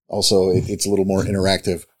 Also, it's a little more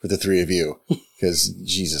interactive for the three of you because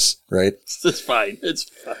Jesus, right? It's fine. It's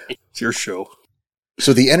fine. It's your show.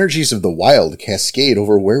 So the energies of the wild cascade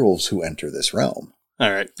over werewolves who enter this realm.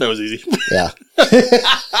 All right. That was easy. Yeah.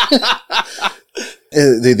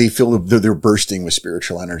 They feel they're bursting with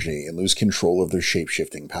spiritual energy and lose control of their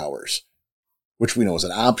shape-shifting powers, which we know is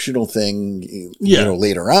an optional thing,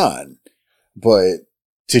 later on. But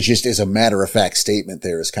to just as a matter-of-fact statement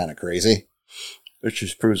there is kind of crazy. It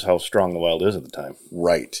just proves how strong the wild is at the time.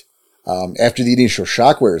 Right. After the initial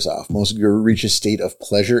shock wears off, most reach a state of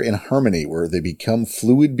pleasure and harmony where they become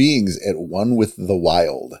fluid beings at one with the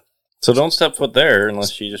wild. So don't step foot there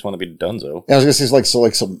unless you just want to be dunzo. I was going to say,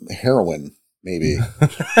 like some heroin, maybe.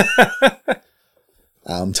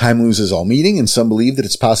 Time loses all meaning, and some believe that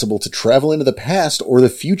it's possible to travel into the past or the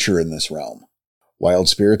future in this realm. Wild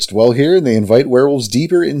spirits dwell here, and they invite werewolves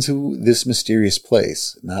deeper into this mysterious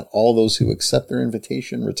place. Not all those who accept their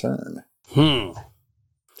invitation return.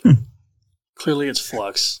 Clearly it's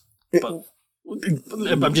Flux. But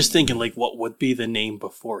I'm just thinking, like, what would be the name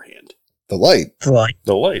beforehand? The light.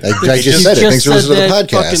 The light. I just said it. Thanks for listening to the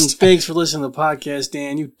podcast. Thanks for listening to the podcast,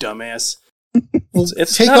 Dan, you dumbass.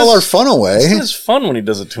 It's Take not all as- our fun away. It's not as fun when he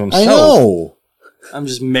does it to himself. I know. I'm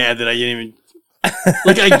just mad that I didn't even...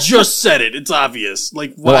 Like, I just said it. It's obvious.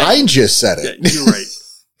 Like, why? Well, I just said Yeah, it. you're right.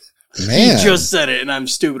 Man. He just said it, and I'm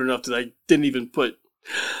stupid enough that I didn't even put...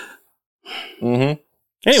 Mm-hmm.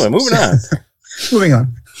 Anyway, moving on. Moving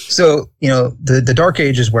on. So, the Dark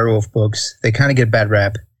Ages werewolf books, they kind of get a bad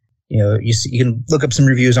rap. You can look up some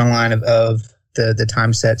reviews online of the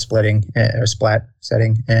time set splitting or splat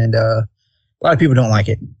setting, and a lot of people don't like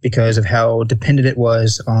it because of how dependent it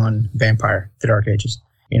was on vampire, the Dark Ages.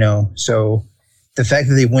 So the fact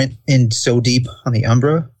that they went in so deep on the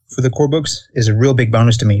Umbra for the core books is a real big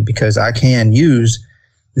bonus to me because I can use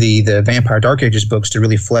the Vampire Dark Ages books to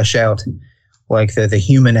really flesh out like the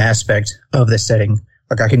human aspect of the setting.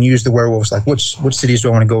 Like I can use the werewolves, like which cities do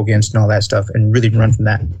I want to go against and all that stuff, and really run from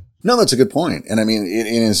that. No, that's a good point. And I mean, it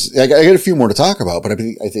is, I got a few more to talk about, but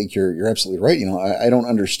I think you're absolutely right. I don't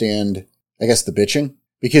understand, I guess, the bitching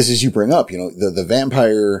because as you bring up, the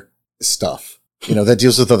vampire stuff, that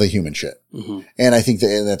deals with other human shit. Mm-hmm. And I think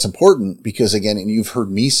that's important because again, and you've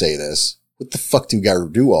heard me say this, what the fuck do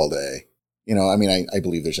Garu do all day? I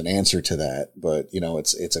believe there's an answer to that, but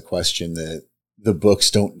it's a question that the books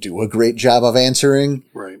don't do a great job of answering.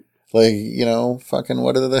 Right. Like, fucking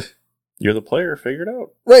what are the... You're the player. Figure it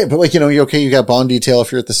out. Right, but like, you got bond detail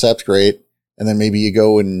if you're at the Sept, great. And then maybe you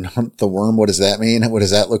go and hunt the worm. What does that mean? What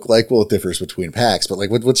does that look like? Well, it differs between packs, but like,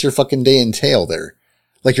 what's your fucking day entail there?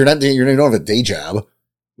 Like, you don't have a day job.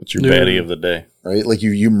 What's your No. baddie of the day? Right? Like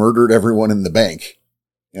you murdered everyone in the bank.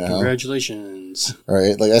 Congratulations.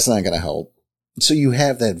 Right? Like that's not going to help. So you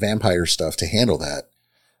have that vampire stuff to handle that.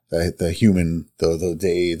 The human, the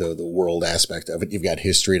day, the world aspect of it. You've got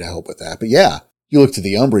history to help with that. But yeah, you look to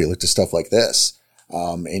the Umbra, you look to stuff like this.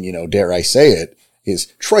 And dare I say it, is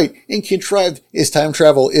trite and contrived as time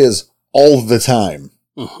travel is all the time.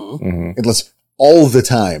 Uh-huh. Mm-hmm. Unless all the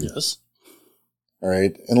time. Yes. All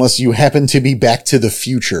right. Unless you happen to be Back to the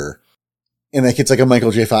Future. And that gets like a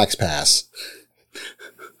Michael J. Fox pass.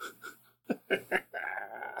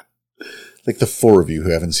 Like the four of you who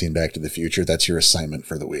haven't seen Back to the Future, that's your assignment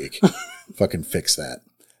for the week. Fucking fix that.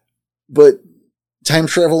 But time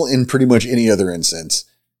travel in pretty much any other instance,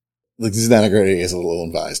 Like, this is not a great idea, it's a little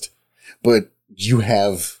ill-advised. But you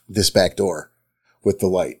have this back door with the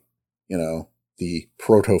light, you know, the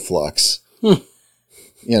protoflux.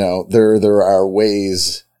 You know, there are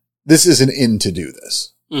ways. This is an inn to do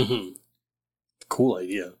this. Mm-hmm. Cool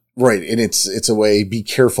idea. Right. And it's a way, be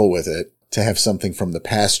careful with it, to have something from the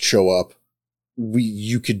past show up.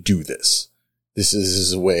 You could do this. This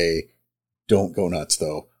is a way. Don't go nuts,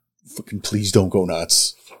 though. Fucking please don't go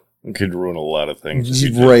nuts. It could ruin a lot of things. if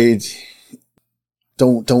you did. Right.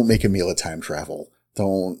 Don't make a meal of time travel.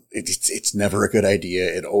 It's never a good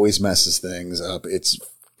idea. It always messes things up. It's,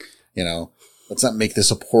 you know, let's not make this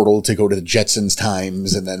a portal to go to the Jetsons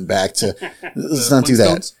times and then back to, let's not do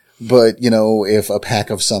that. But, you know, if a pack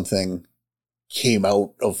of something came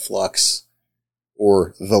out of flux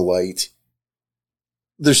or the light,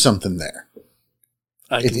 there's something there.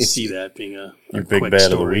 I can see that being a Your big quick bad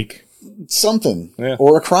story. of the week. Something. Yeah.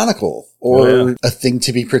 Or a chronicle. Or Oh, yeah. a thing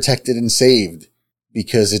to be protected and saved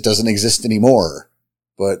because it doesn't exist anymore.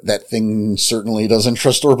 But that thing certainly doesn't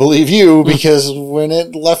trust or believe you because when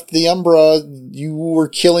it left the Umbra, you were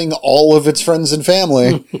killing all of its friends and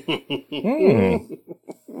family.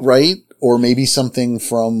 Right? Or maybe something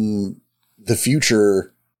from the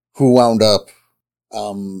future who wound up,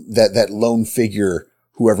 that lone figure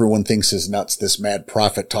who everyone thinks is nuts, this mad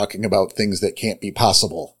prophet talking about things that can't be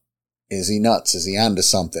possible. Is he nuts? Is he onto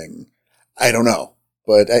something? I don't know.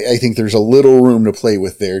 But I think there's a little room to play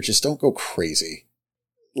with there. Just don't go crazy.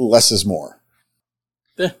 Less is more.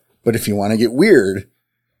 Yeah. But if you want to get weird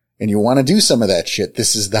and you want to do some of that shit,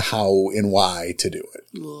 this is the how and why to do it.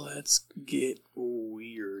 Let's get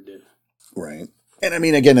weird. Right. And I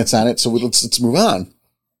mean, again, it's on it. So let's move on.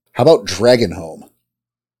 How about Dragonhome?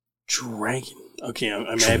 Dragon. Okay,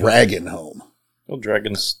 I'm Dragonhome. Well,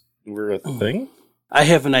 dragons were a thing. I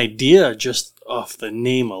have an idea just off the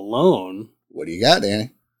name alone. What do you got,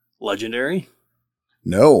 Danny? Legendary?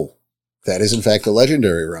 No. That is, in fact, the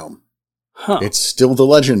legendary realm. Huh. It's still the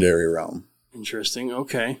legendary realm. Interesting.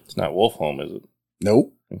 Okay. It's not Wolfhome, is it?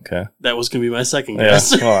 Nope. Okay. That was going to be my second Yeah.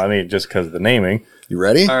 guess. Well, I mean, just because of the naming. You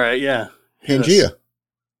ready? All right, yeah. Pangea.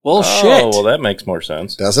 Well, Oh, shit. well, that makes more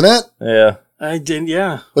sense. Doesn't it? Yeah. I didn't,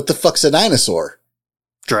 yeah. What the fuck's a dinosaur?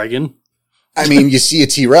 Dragon? I mean, you see a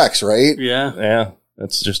T-Rex, right? Yeah. Yeah.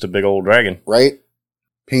 That's just a big old dragon. Right?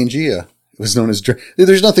 Pangea. It was known as...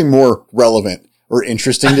 There's nothing more relevant or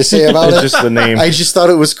interesting to say about It's it. just the name. I just thought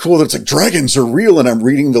it was cool that it's like, dragons are real, and I'm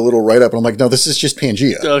reading the little write-up, and I'm like, no, this is just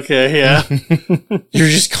Pangea. Okay, yeah. You're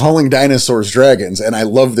just calling dinosaurs dragons, and I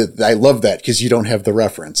love that because you don't have the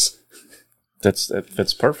reference. That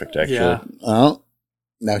fits perfect, actually. Yeah.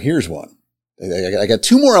 Now here's one. I got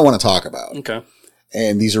two more I want to talk about. Okay.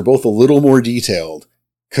 And these are both a little more detailed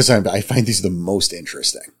because I find these the most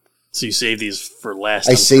interesting. So you save these for last.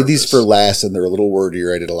 I on say these purpose. for last, and they're a little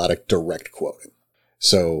wordier. I did a lot of direct quoting.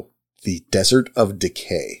 So, the Desert of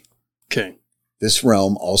Decay. Okay. This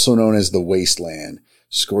realm, also known as the Wasteland,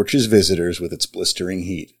 scorches visitors with its blistering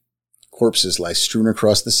heat. Corpses lie strewn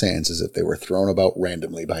across the sands as if they were thrown about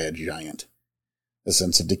randomly by a giant. The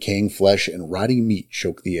sense of decaying flesh and rotting meat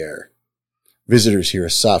choke the air. Visitors hear a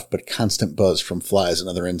soft but constant buzz from flies and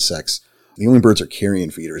other insects. The only birds are carrion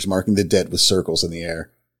feeders, marking the dead with circles in the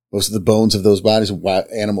air. Most of the bones of those bodies are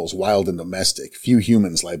animals, wild and domestic. Few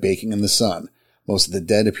humans lie baking in the sun. Most of the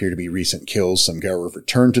dead appear to be recent kills. Some Garou have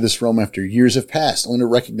returned to this realm after years have passed, only to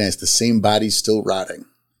recognize the same bodies still rotting.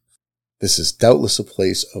 This is doubtless a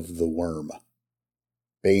place of the worm.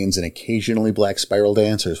 Banes and occasionally black spiral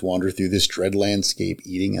dancers wander through this dread landscape,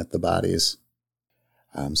 eating at the bodies.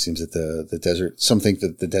 Seems that the desert, some think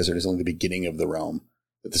that the desert is only the beginning of the realm,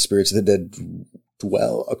 that the spirits of the dead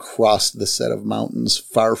dwell across the set of mountains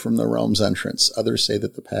far from the realm's entrance. Others say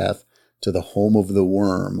that the path to the home of the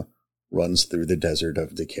worm runs through the Desert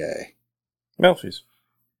of Decay. Malphys.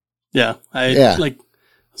 Yeah. Yeah. I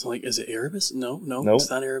was like, is it Erebus? No, Nope. it's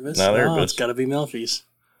not Erebus. Not No, Erebus. it's got to be Malphys.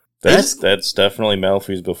 That's definitely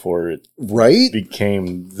Malphys before it Right?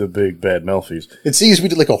 became the big bad Malphys. It seems we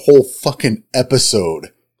did like a whole fucking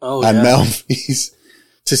episode Oh, on yeah. Malphys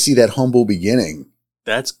to see that humble beginning.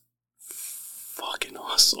 That's fucking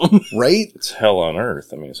awesome. Right? It's hell on earth,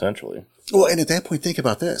 I mean, essentially. Well, and at that point, think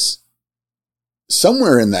about this.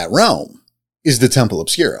 Somewhere in that realm is the Temple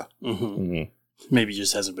Obscura. hmm Mhm. Maybe it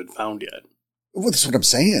just hasn't been found yet. Well, that's what I'm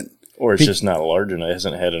saying. Or it's just not large enough. It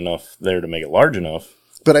hasn't had enough there to make it large enough.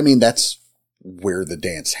 But I mean, that's where the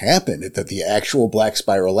dance happened, at the actual Black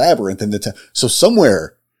Spiral Labyrinth. So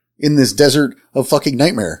somewhere in this desert of fucking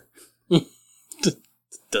nightmare.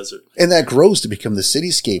 Desert. And that grows to become the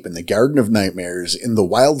cityscape and the Garden of Nightmares and the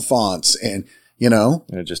wild fonts and, you know.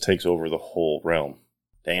 And it just takes over the whole realm.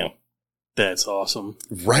 Damn. That's awesome.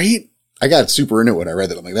 Right? I got super into it when I read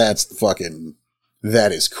that. I'm like,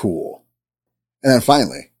 that is cool. And then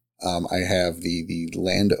finally, I have the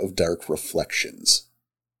Land of Dark Reflections.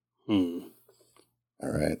 All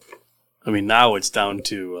right. I mean, now it's down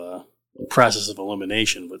to process of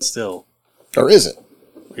elimination, but still. Or is it?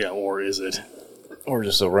 Yeah, or is it? Or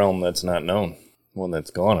just a realm that's not known. One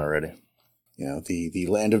that's gone already. You know, the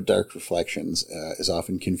Land of Dark Reflections is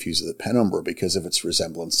often confused with the Penumbra because of its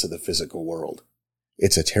resemblance to the physical world.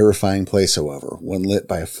 It's a terrifying place, however, one lit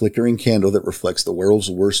by a flickering candle that reflects the werewolves'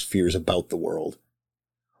 worst fears about the world.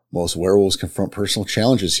 Most werewolves confront personal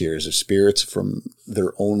challenges here as if spirits from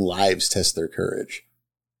their own lives test their courage.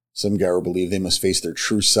 Some Garou believe they must face their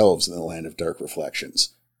true selves in the Land of Dark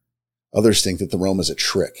Reflections. Others think that the realm is a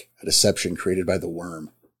trick, a deception created by the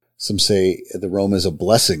worm. Some say the realm is a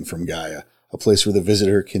blessing from Gaia, a place where the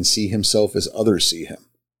visitor can see himself as others see him.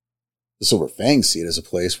 The Silver Fangs see it as a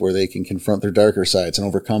place where they can confront their darker sides and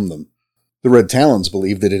overcome them. The Red Talons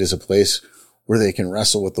believe that it is a place where they can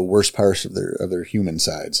wrestle with the worst parts of their human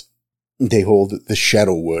sides. They hold the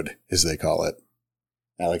Shadow Wood, as they call it.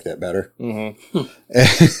 I like that better. Mm-hmm.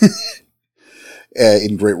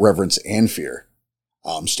 In great reverence and fear.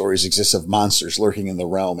 Stories exist of monsters lurking in the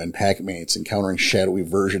realm and packmates encountering shadowy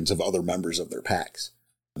versions of other members of their packs.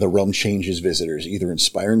 The realm changes visitors, either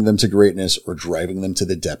inspiring them to greatness or driving them to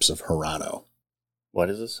the depths of Harano. Why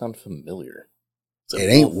does this sound familiar? It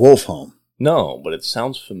ain't Wolfholm. No, but it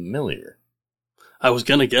sounds familiar. I was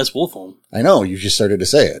going to guess Wolfholm. I know, you just started to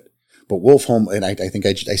say it. But Wolfholm, and I think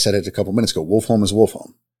I said it a couple minutes ago, Wolfholm is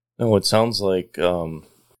Wolfholm. No, it sounds like, like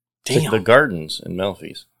the gardens in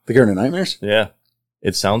Melfi's. The Garden of Nightmares? Yeah.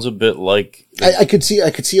 It sounds a bit like... I could see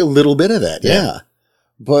a little bit of that, yeah.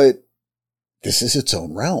 But this is its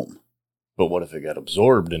own realm. But what if it got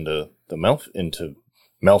absorbed into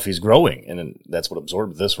Melfi's growing, and that's what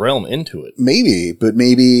absorbed this realm into it? Maybe, but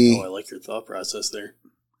maybe... Oh, I like your thought process there.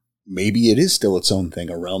 Maybe it is still its own thing,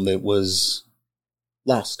 a realm that was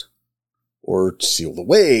lost, or sealed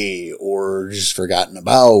away, or just forgotten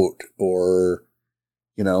about, or,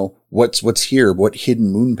 you know, what's here, what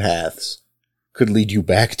hidden moon paths could lead you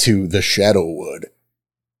back to the Shadowwood,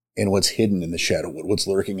 and what's hidden in the Shadowwood, what's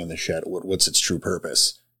lurking in the Shadowwood, what's its true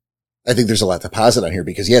purpose. I think there's a lot to posit on here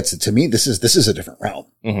because, yeah, to me, this is a different realm.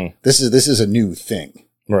 Mm-hmm. This is a new thing.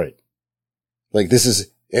 Right. Like,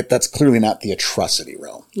 that's clearly not the atrocity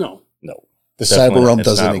realm. No. The Cyber realm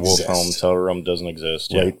doesn't exist. Wolfholm, Cyber realm doesn't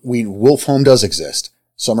exist. Right. Yeah. Wolfholm does exist.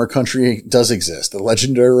 Summer Country does exist. The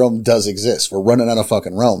Legendary realm does exist. We're running out of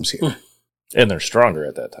fucking realms here. And they're stronger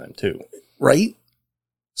at that time, too. Right?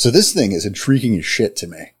 So this thing is intriguing as shit to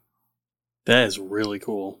me. That is really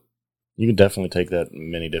cool. You can definitely take that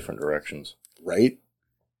in many different directions. Right?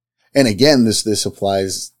 And again, this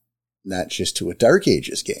applies not just to a Dark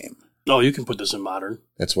Ages game. Oh, you can put this in modern.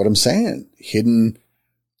 That's what I'm saying. Hidden,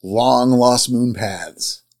 long lost moon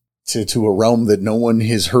paths to a realm that no one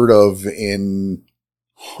has heard of in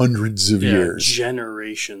hundreds of years.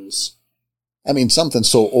 Generations. I mean, something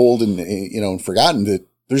so old and, and forgotten that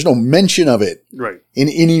there's no mention of it in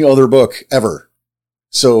any other book ever.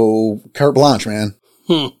 So, carte blanche, man.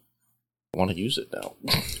 I want to use it now.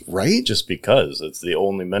 Right? Just because it's the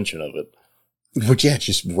only mention of it. But yeah, it's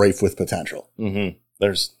just rife with potential. Mm-hmm.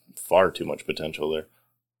 There's far too much potential there.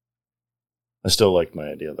 I still like my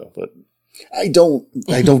idea, though, but... I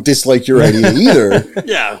don't dislike your idea either.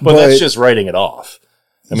 Yeah. But that's just writing it off.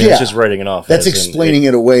 I mean, it's just writing it off. That's explaining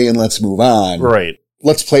it away and let's move on. Right.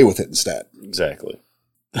 Let's play with it instead. Exactly.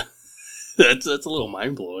 That's a little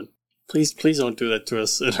mind-blowing. Please don't do that to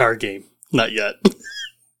us in our game. Not yet.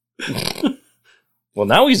 Well,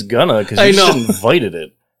 now he's gonna, because you just invited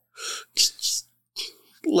it. Just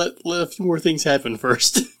let a few more things happen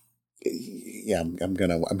first. Yeah, I'm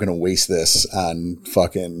gonna waste this on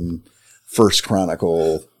fucking First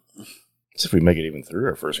Chronicle. As if we make it even through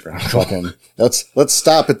our First Chronicle. Fucking let's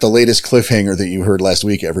stop at the latest cliffhanger that you heard last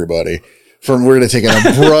week, everybody. We're gonna take an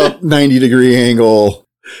abrupt 90-degree angle.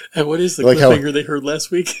 And what is the cliffhanger they heard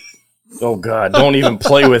last week? Oh God! Don't even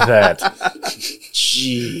play with that.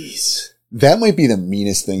 Jeez, that might be the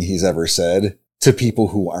meanest thing he's ever said to people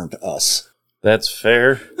who aren't us. That's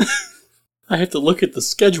fair. I have to look at the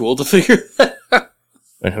schedule to figure that out.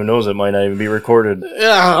 And who knows, it might not even be recorded.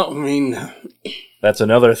 Yeah, I mean... That's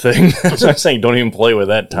another thing. That's what I'm saying. Don't even play with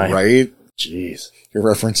that time. Right? Jeez. You're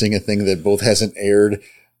referencing a thing that both hasn't aired,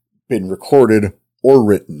 been recorded, or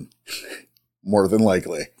written. More than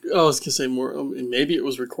likely. I was going to say more. Maybe it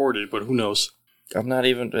was recorded, but who knows? Let's not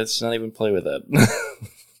even play with that.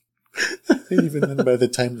 Even then, by the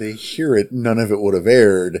time they hear it, none of it would have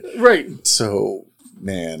aired. Right. So...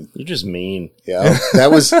 man. You're just mean. Yeah,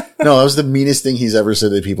 that was the meanest thing he's ever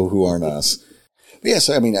said to people who aren't us. But yes,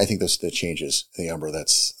 I mean, I think those the changes in the Umbra,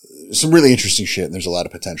 that's some really interesting shit, and there's a lot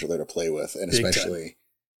of potential there to play with, and especially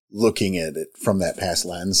looking at it from that past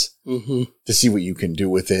lens to see what you can do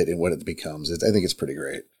with it and what it becomes. I think it's pretty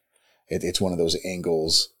great. It's one of those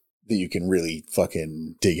angles that you can really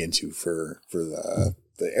fucking dig into for the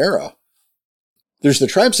era. There's the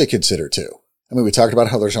tribes to consider too. I mean, we talked about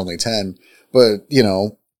how there's only 10, but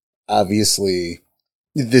obviously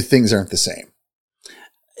the things aren't the same.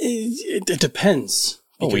 It depends.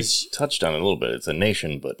 We touched on it a little bit. It's a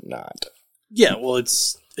nation, but not. Yeah, well,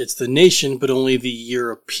 it's the nation, but only the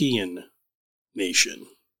European nation.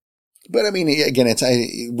 But I mean, again,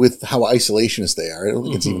 with how isolationist they are, I don't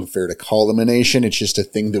think it's even fair to call them a nation. It's just a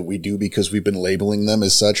thing that we do because we've been labeling them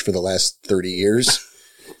as such for the last 30 years.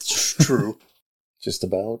 It's true. Just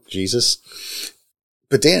about Jesus.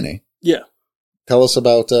 But Danny. Yeah. Tell us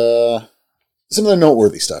about some of the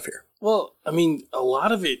noteworthy stuff here. Well, I mean, a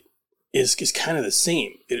lot of it is kind of the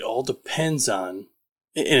same. It all depends on,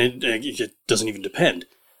 and it doesn't even depend.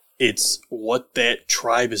 It's what that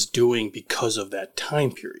tribe is doing because of that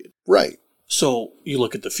time period. Right. So you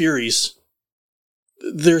look at the Furies,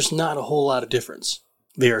 there's not a whole lot of difference.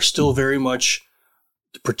 They are still very much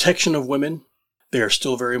the protection of women. They are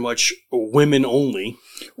still very much women only.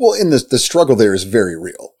 Well, and the struggle there is very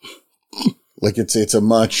real. Like it's a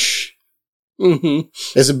much,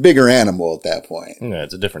 it's a bigger animal at that point. Yeah,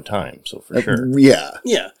 it's a different time, so for sure. Yeah.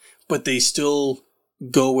 Yeah, but they still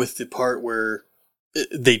go with the part where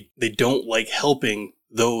they don't like helping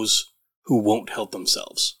those who won't help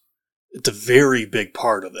themselves. It's a very big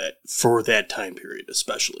part of that for that time period,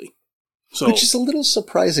 especially. So, which is a little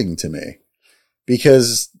surprising to me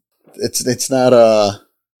because it's not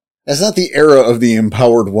the era of the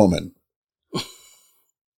empowered woman.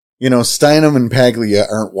 Steinem and Paglia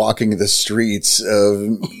aren't walking the streets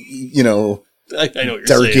of, I know what you're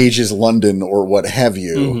Dark saying. Ages London or what have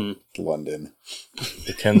you. London.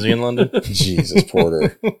 Dickensian London? Jesus,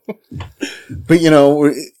 Porter. But,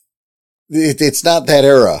 it's not that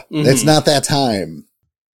era. It's not that time.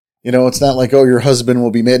 It's not like, oh, your husband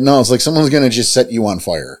will be mad. No, it's like someone's going to just set you on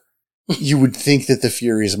fire. You would think that the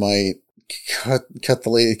Furies might cut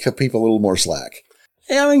people a little more slack.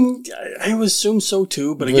 Yeah, I mean, I would assume so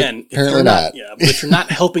too, but again, apparently not. Yeah, but if you're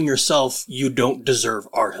not helping yourself, you don't deserve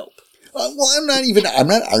our help. Well, I'm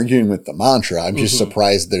not arguing with the mantra. I'm just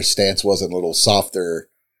surprised their stance wasn't a little softer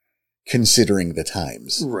considering the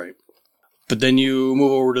times. Right. But then you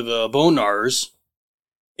move over to the Bonars,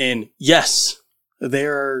 and yes,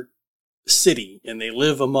 they're city, and they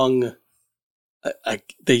live among,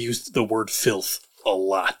 they use the word filth a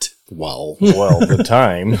lot. Wow. Well, the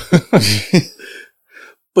time.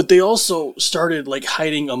 But they also started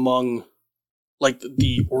hiding among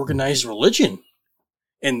the organized religion.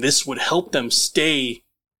 And this would help them stay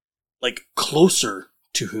closer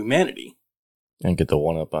to humanity. And get the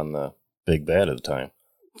one up on the big bad at the time.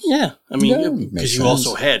 Yeah. I mean, because you sense.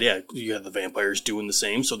 also had, you had the vampires doing the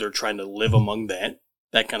same. So they're trying to live among that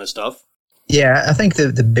kind of stuff. Yeah, I think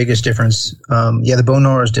the biggest difference, the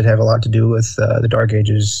Bonars did have a lot to do with the Dark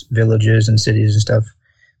Ages, villages and cities and stuff.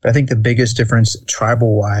 But I think the biggest difference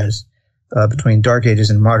tribal-wise between Dark Ages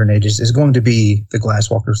and Modern Ages is going to be the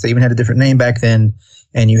Glasswalkers. They even had a different name back then,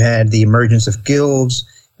 and you had the emergence of guilds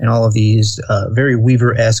and all of these very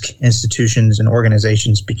Weaver-esque institutions and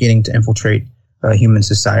organizations beginning to infiltrate human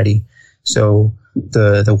society. So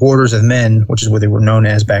the Warders of Men, which is what they were known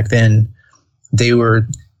as back then, they were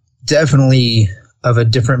definitely of a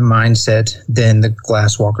different mindset than the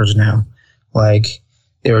Glasswalkers now.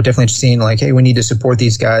 They were definitely seeing hey, we need to support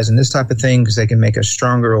these guys and this type of thing because they can make us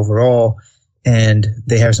stronger overall. And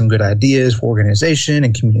they have some good ideas for organization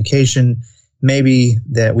and communication. Maybe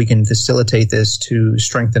that we can facilitate this to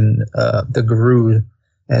strengthen the Garou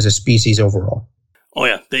as a species overall. Oh,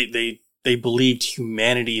 yeah. They believed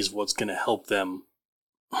humanity is what's going to help them.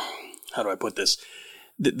 How do I put this?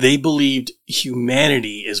 They believed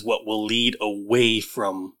humanity is what will lead away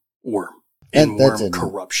from worm and worm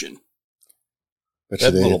corruption.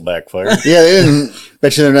 That little backfire. Yeah, they didn't.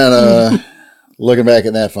 Bet you they're not looking back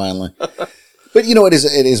at that finally. But it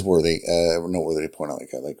is noteworthy to point out,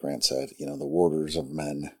 like Grant said, the Warders of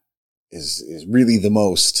Men is really the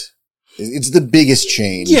most. It's the biggest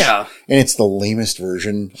change. Yeah, and it's the lamest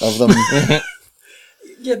version of them.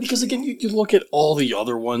 Yeah, because again, you look at all the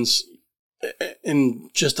other ones, and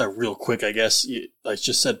just a real quick, I guess, I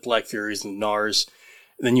just said Black Furies and Nars,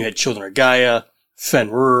 and then you had Children of Gaia,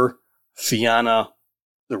 Fenrir, Fianna,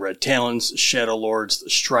 the Red Talons, Shadow Lords, the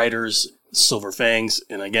Striders, Silver Fangs,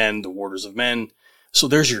 and again, the Warders of Men. So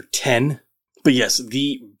there's your 10. But yes,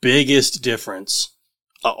 the biggest difference,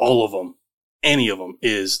 all of them, any of them,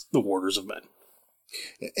 is the Warders of Men.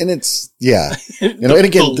 And it's, yeah. You know, and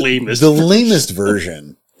again, the lamest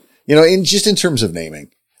version, you know, in just in terms of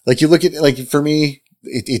naming. Like you look at, like for me,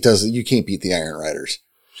 it does, you can't beat the Iron Riders.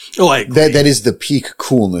 Oh, I agree. That is the peak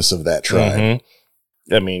coolness of that tribe.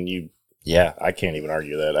 Mm-hmm. I mean, I can't even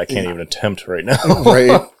argue that. I can't even attempt right now.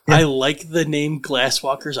 Right. I like the name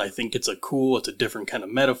Glasswalkers. I think it's a different kind of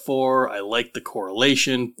metaphor. I like the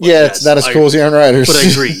correlation. Yeah, it's not as cool as the Iron Riders. But I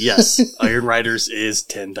agree, yes. Iron Riders is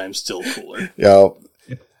 10 times still cooler. Yeah.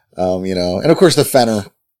 You know, and of course the Fenner,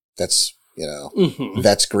 that's, you know,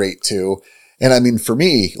 that's great too. And I mean, for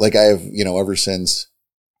me, like I've, you know, ever since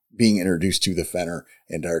being introduced to the Fenner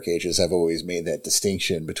in Dark Ages, I've always made that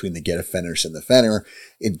distinction between the Get-A-Fenners and the Fenner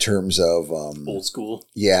in terms of, old school.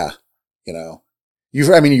 Yeah. You know, you've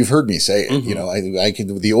heard me say it, you know, I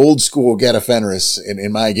can, the old school Get-A-Fenners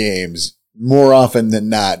in my games more often than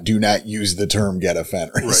not do not use the term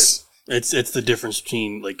Get-A-Fenners. Right. It's the difference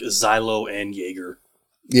between like Xylo and Jaeger.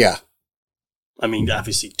 Yeah. I mean,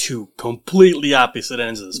 obviously two completely opposite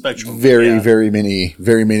ends of the spectrum. Very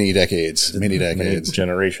many decades. Many decades.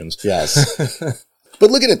 Generations. Yes. But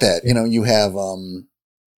looking at that, you know, you have,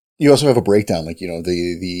 you also have a breakdown, like, you know,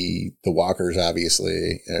 the walkers,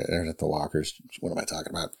 obviously, or not the walkers. What am I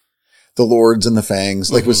talking about? The Lords and the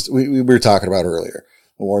Fangs, like we were talking about earlier.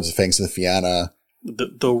 The Lords, the Fangs, and the Fianna.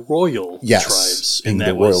 The royal tribes. And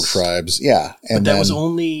the royal tribes. Yeah. And that was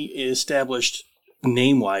only established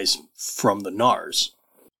name-wise from the Nars.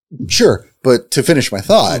 Sure. But to finish my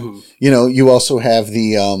thought, you know, you also have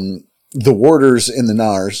the Warders in the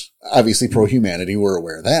Nars, obviously pro-humanity, we're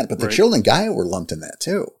aware of that, but the Children Gaia were lumped in that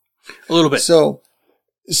too. A little bit. So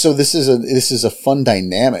this is a fun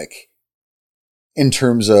dynamic in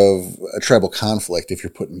terms of a tribal conflict if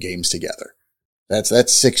you're putting games together.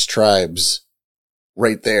 That's 6 tribes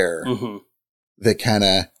right there that kind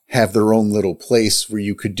of have their own little place where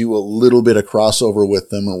you could do a little bit of crossover with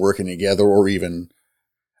them or working together or even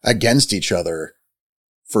against each other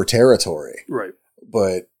for territory. Right.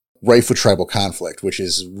 But rife with tribal conflict, which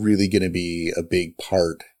is really going to be a big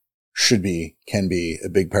part, can be a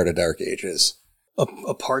big part of Dark Ages.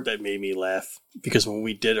 A part that made me laugh, because when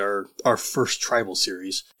we did our first tribal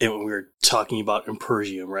series, and when we were talking about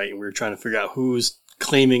Impersium, right, and we were trying to figure out who's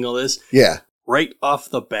claiming all this. Yeah. Right off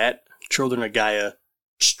the bat, Children of Gaia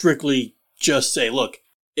strictly just say, look,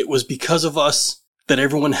 it was because of us that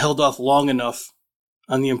everyone held off long enough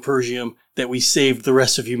on the Impersium that we saved the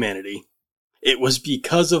rest of humanity. It was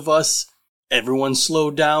because of us everyone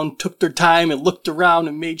slowed down, took their time, and looked around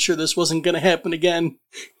and made sure this wasn't going to happen again.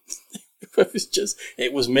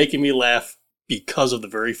 It was making me laugh because of the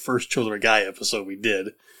very first Children of Gaia episode we did.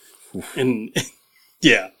 And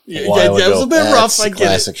yeah, that was a bit rough. I get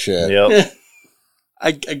classic it. Shit. Yep.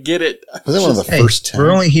 I get it. Was that one of the first 10? We're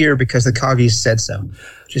only here because the Coggies said so.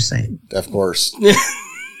 Just saying. Of course.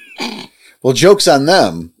 Well, joke's on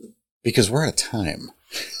them because we're out of time.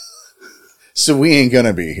 So we ain't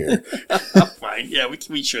gonna be here. Fine. Yeah,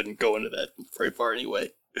 we shouldn't go into that very far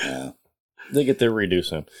anyway. Yeah. They get their redo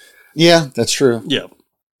soon. Yeah, that's true. Yeah.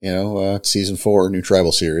 You know, season 4, new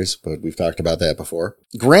tribal series, but we've talked about that before.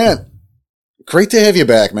 Grant, great to have you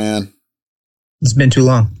back, man. It's been too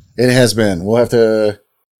long. It has been. We'll have to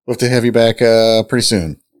have you back pretty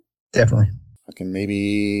soon. Definitely.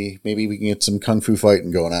 Maybe we can get some kung fu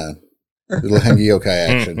fighting going on. A little Hengi Yokai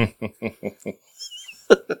action.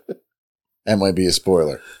 That might be a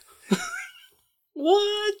spoiler.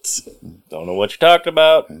 What? Don't know what you're talking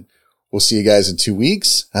about. We'll see you guys in 2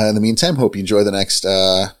 weeks. In the meantime, hope you enjoy the next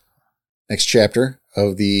chapter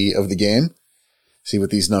of the game. See what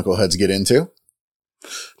these knuckleheads get into.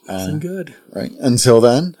 Nothing good. Right. Until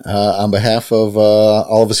then, on behalf of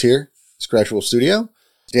all of us here, Scratch Wolf Studio,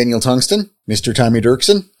 Daniel Tungsten, Mr. Tommy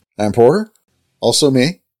Dirksen, I'm Porter, also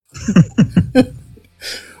me.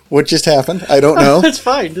 What just happened? I don't know. It's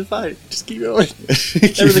fine. It's fine. Just keep going.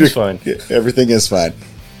 Everything's fine. Everything is fine.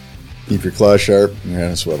 Keep your claws sharp and your head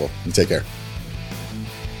on a swivel. And take care.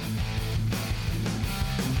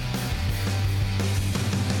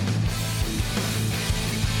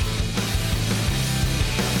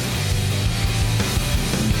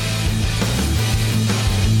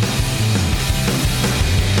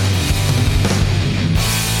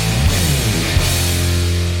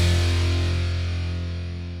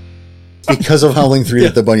 Because of Howling 3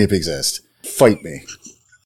 that the Bunyip exists. Fight me.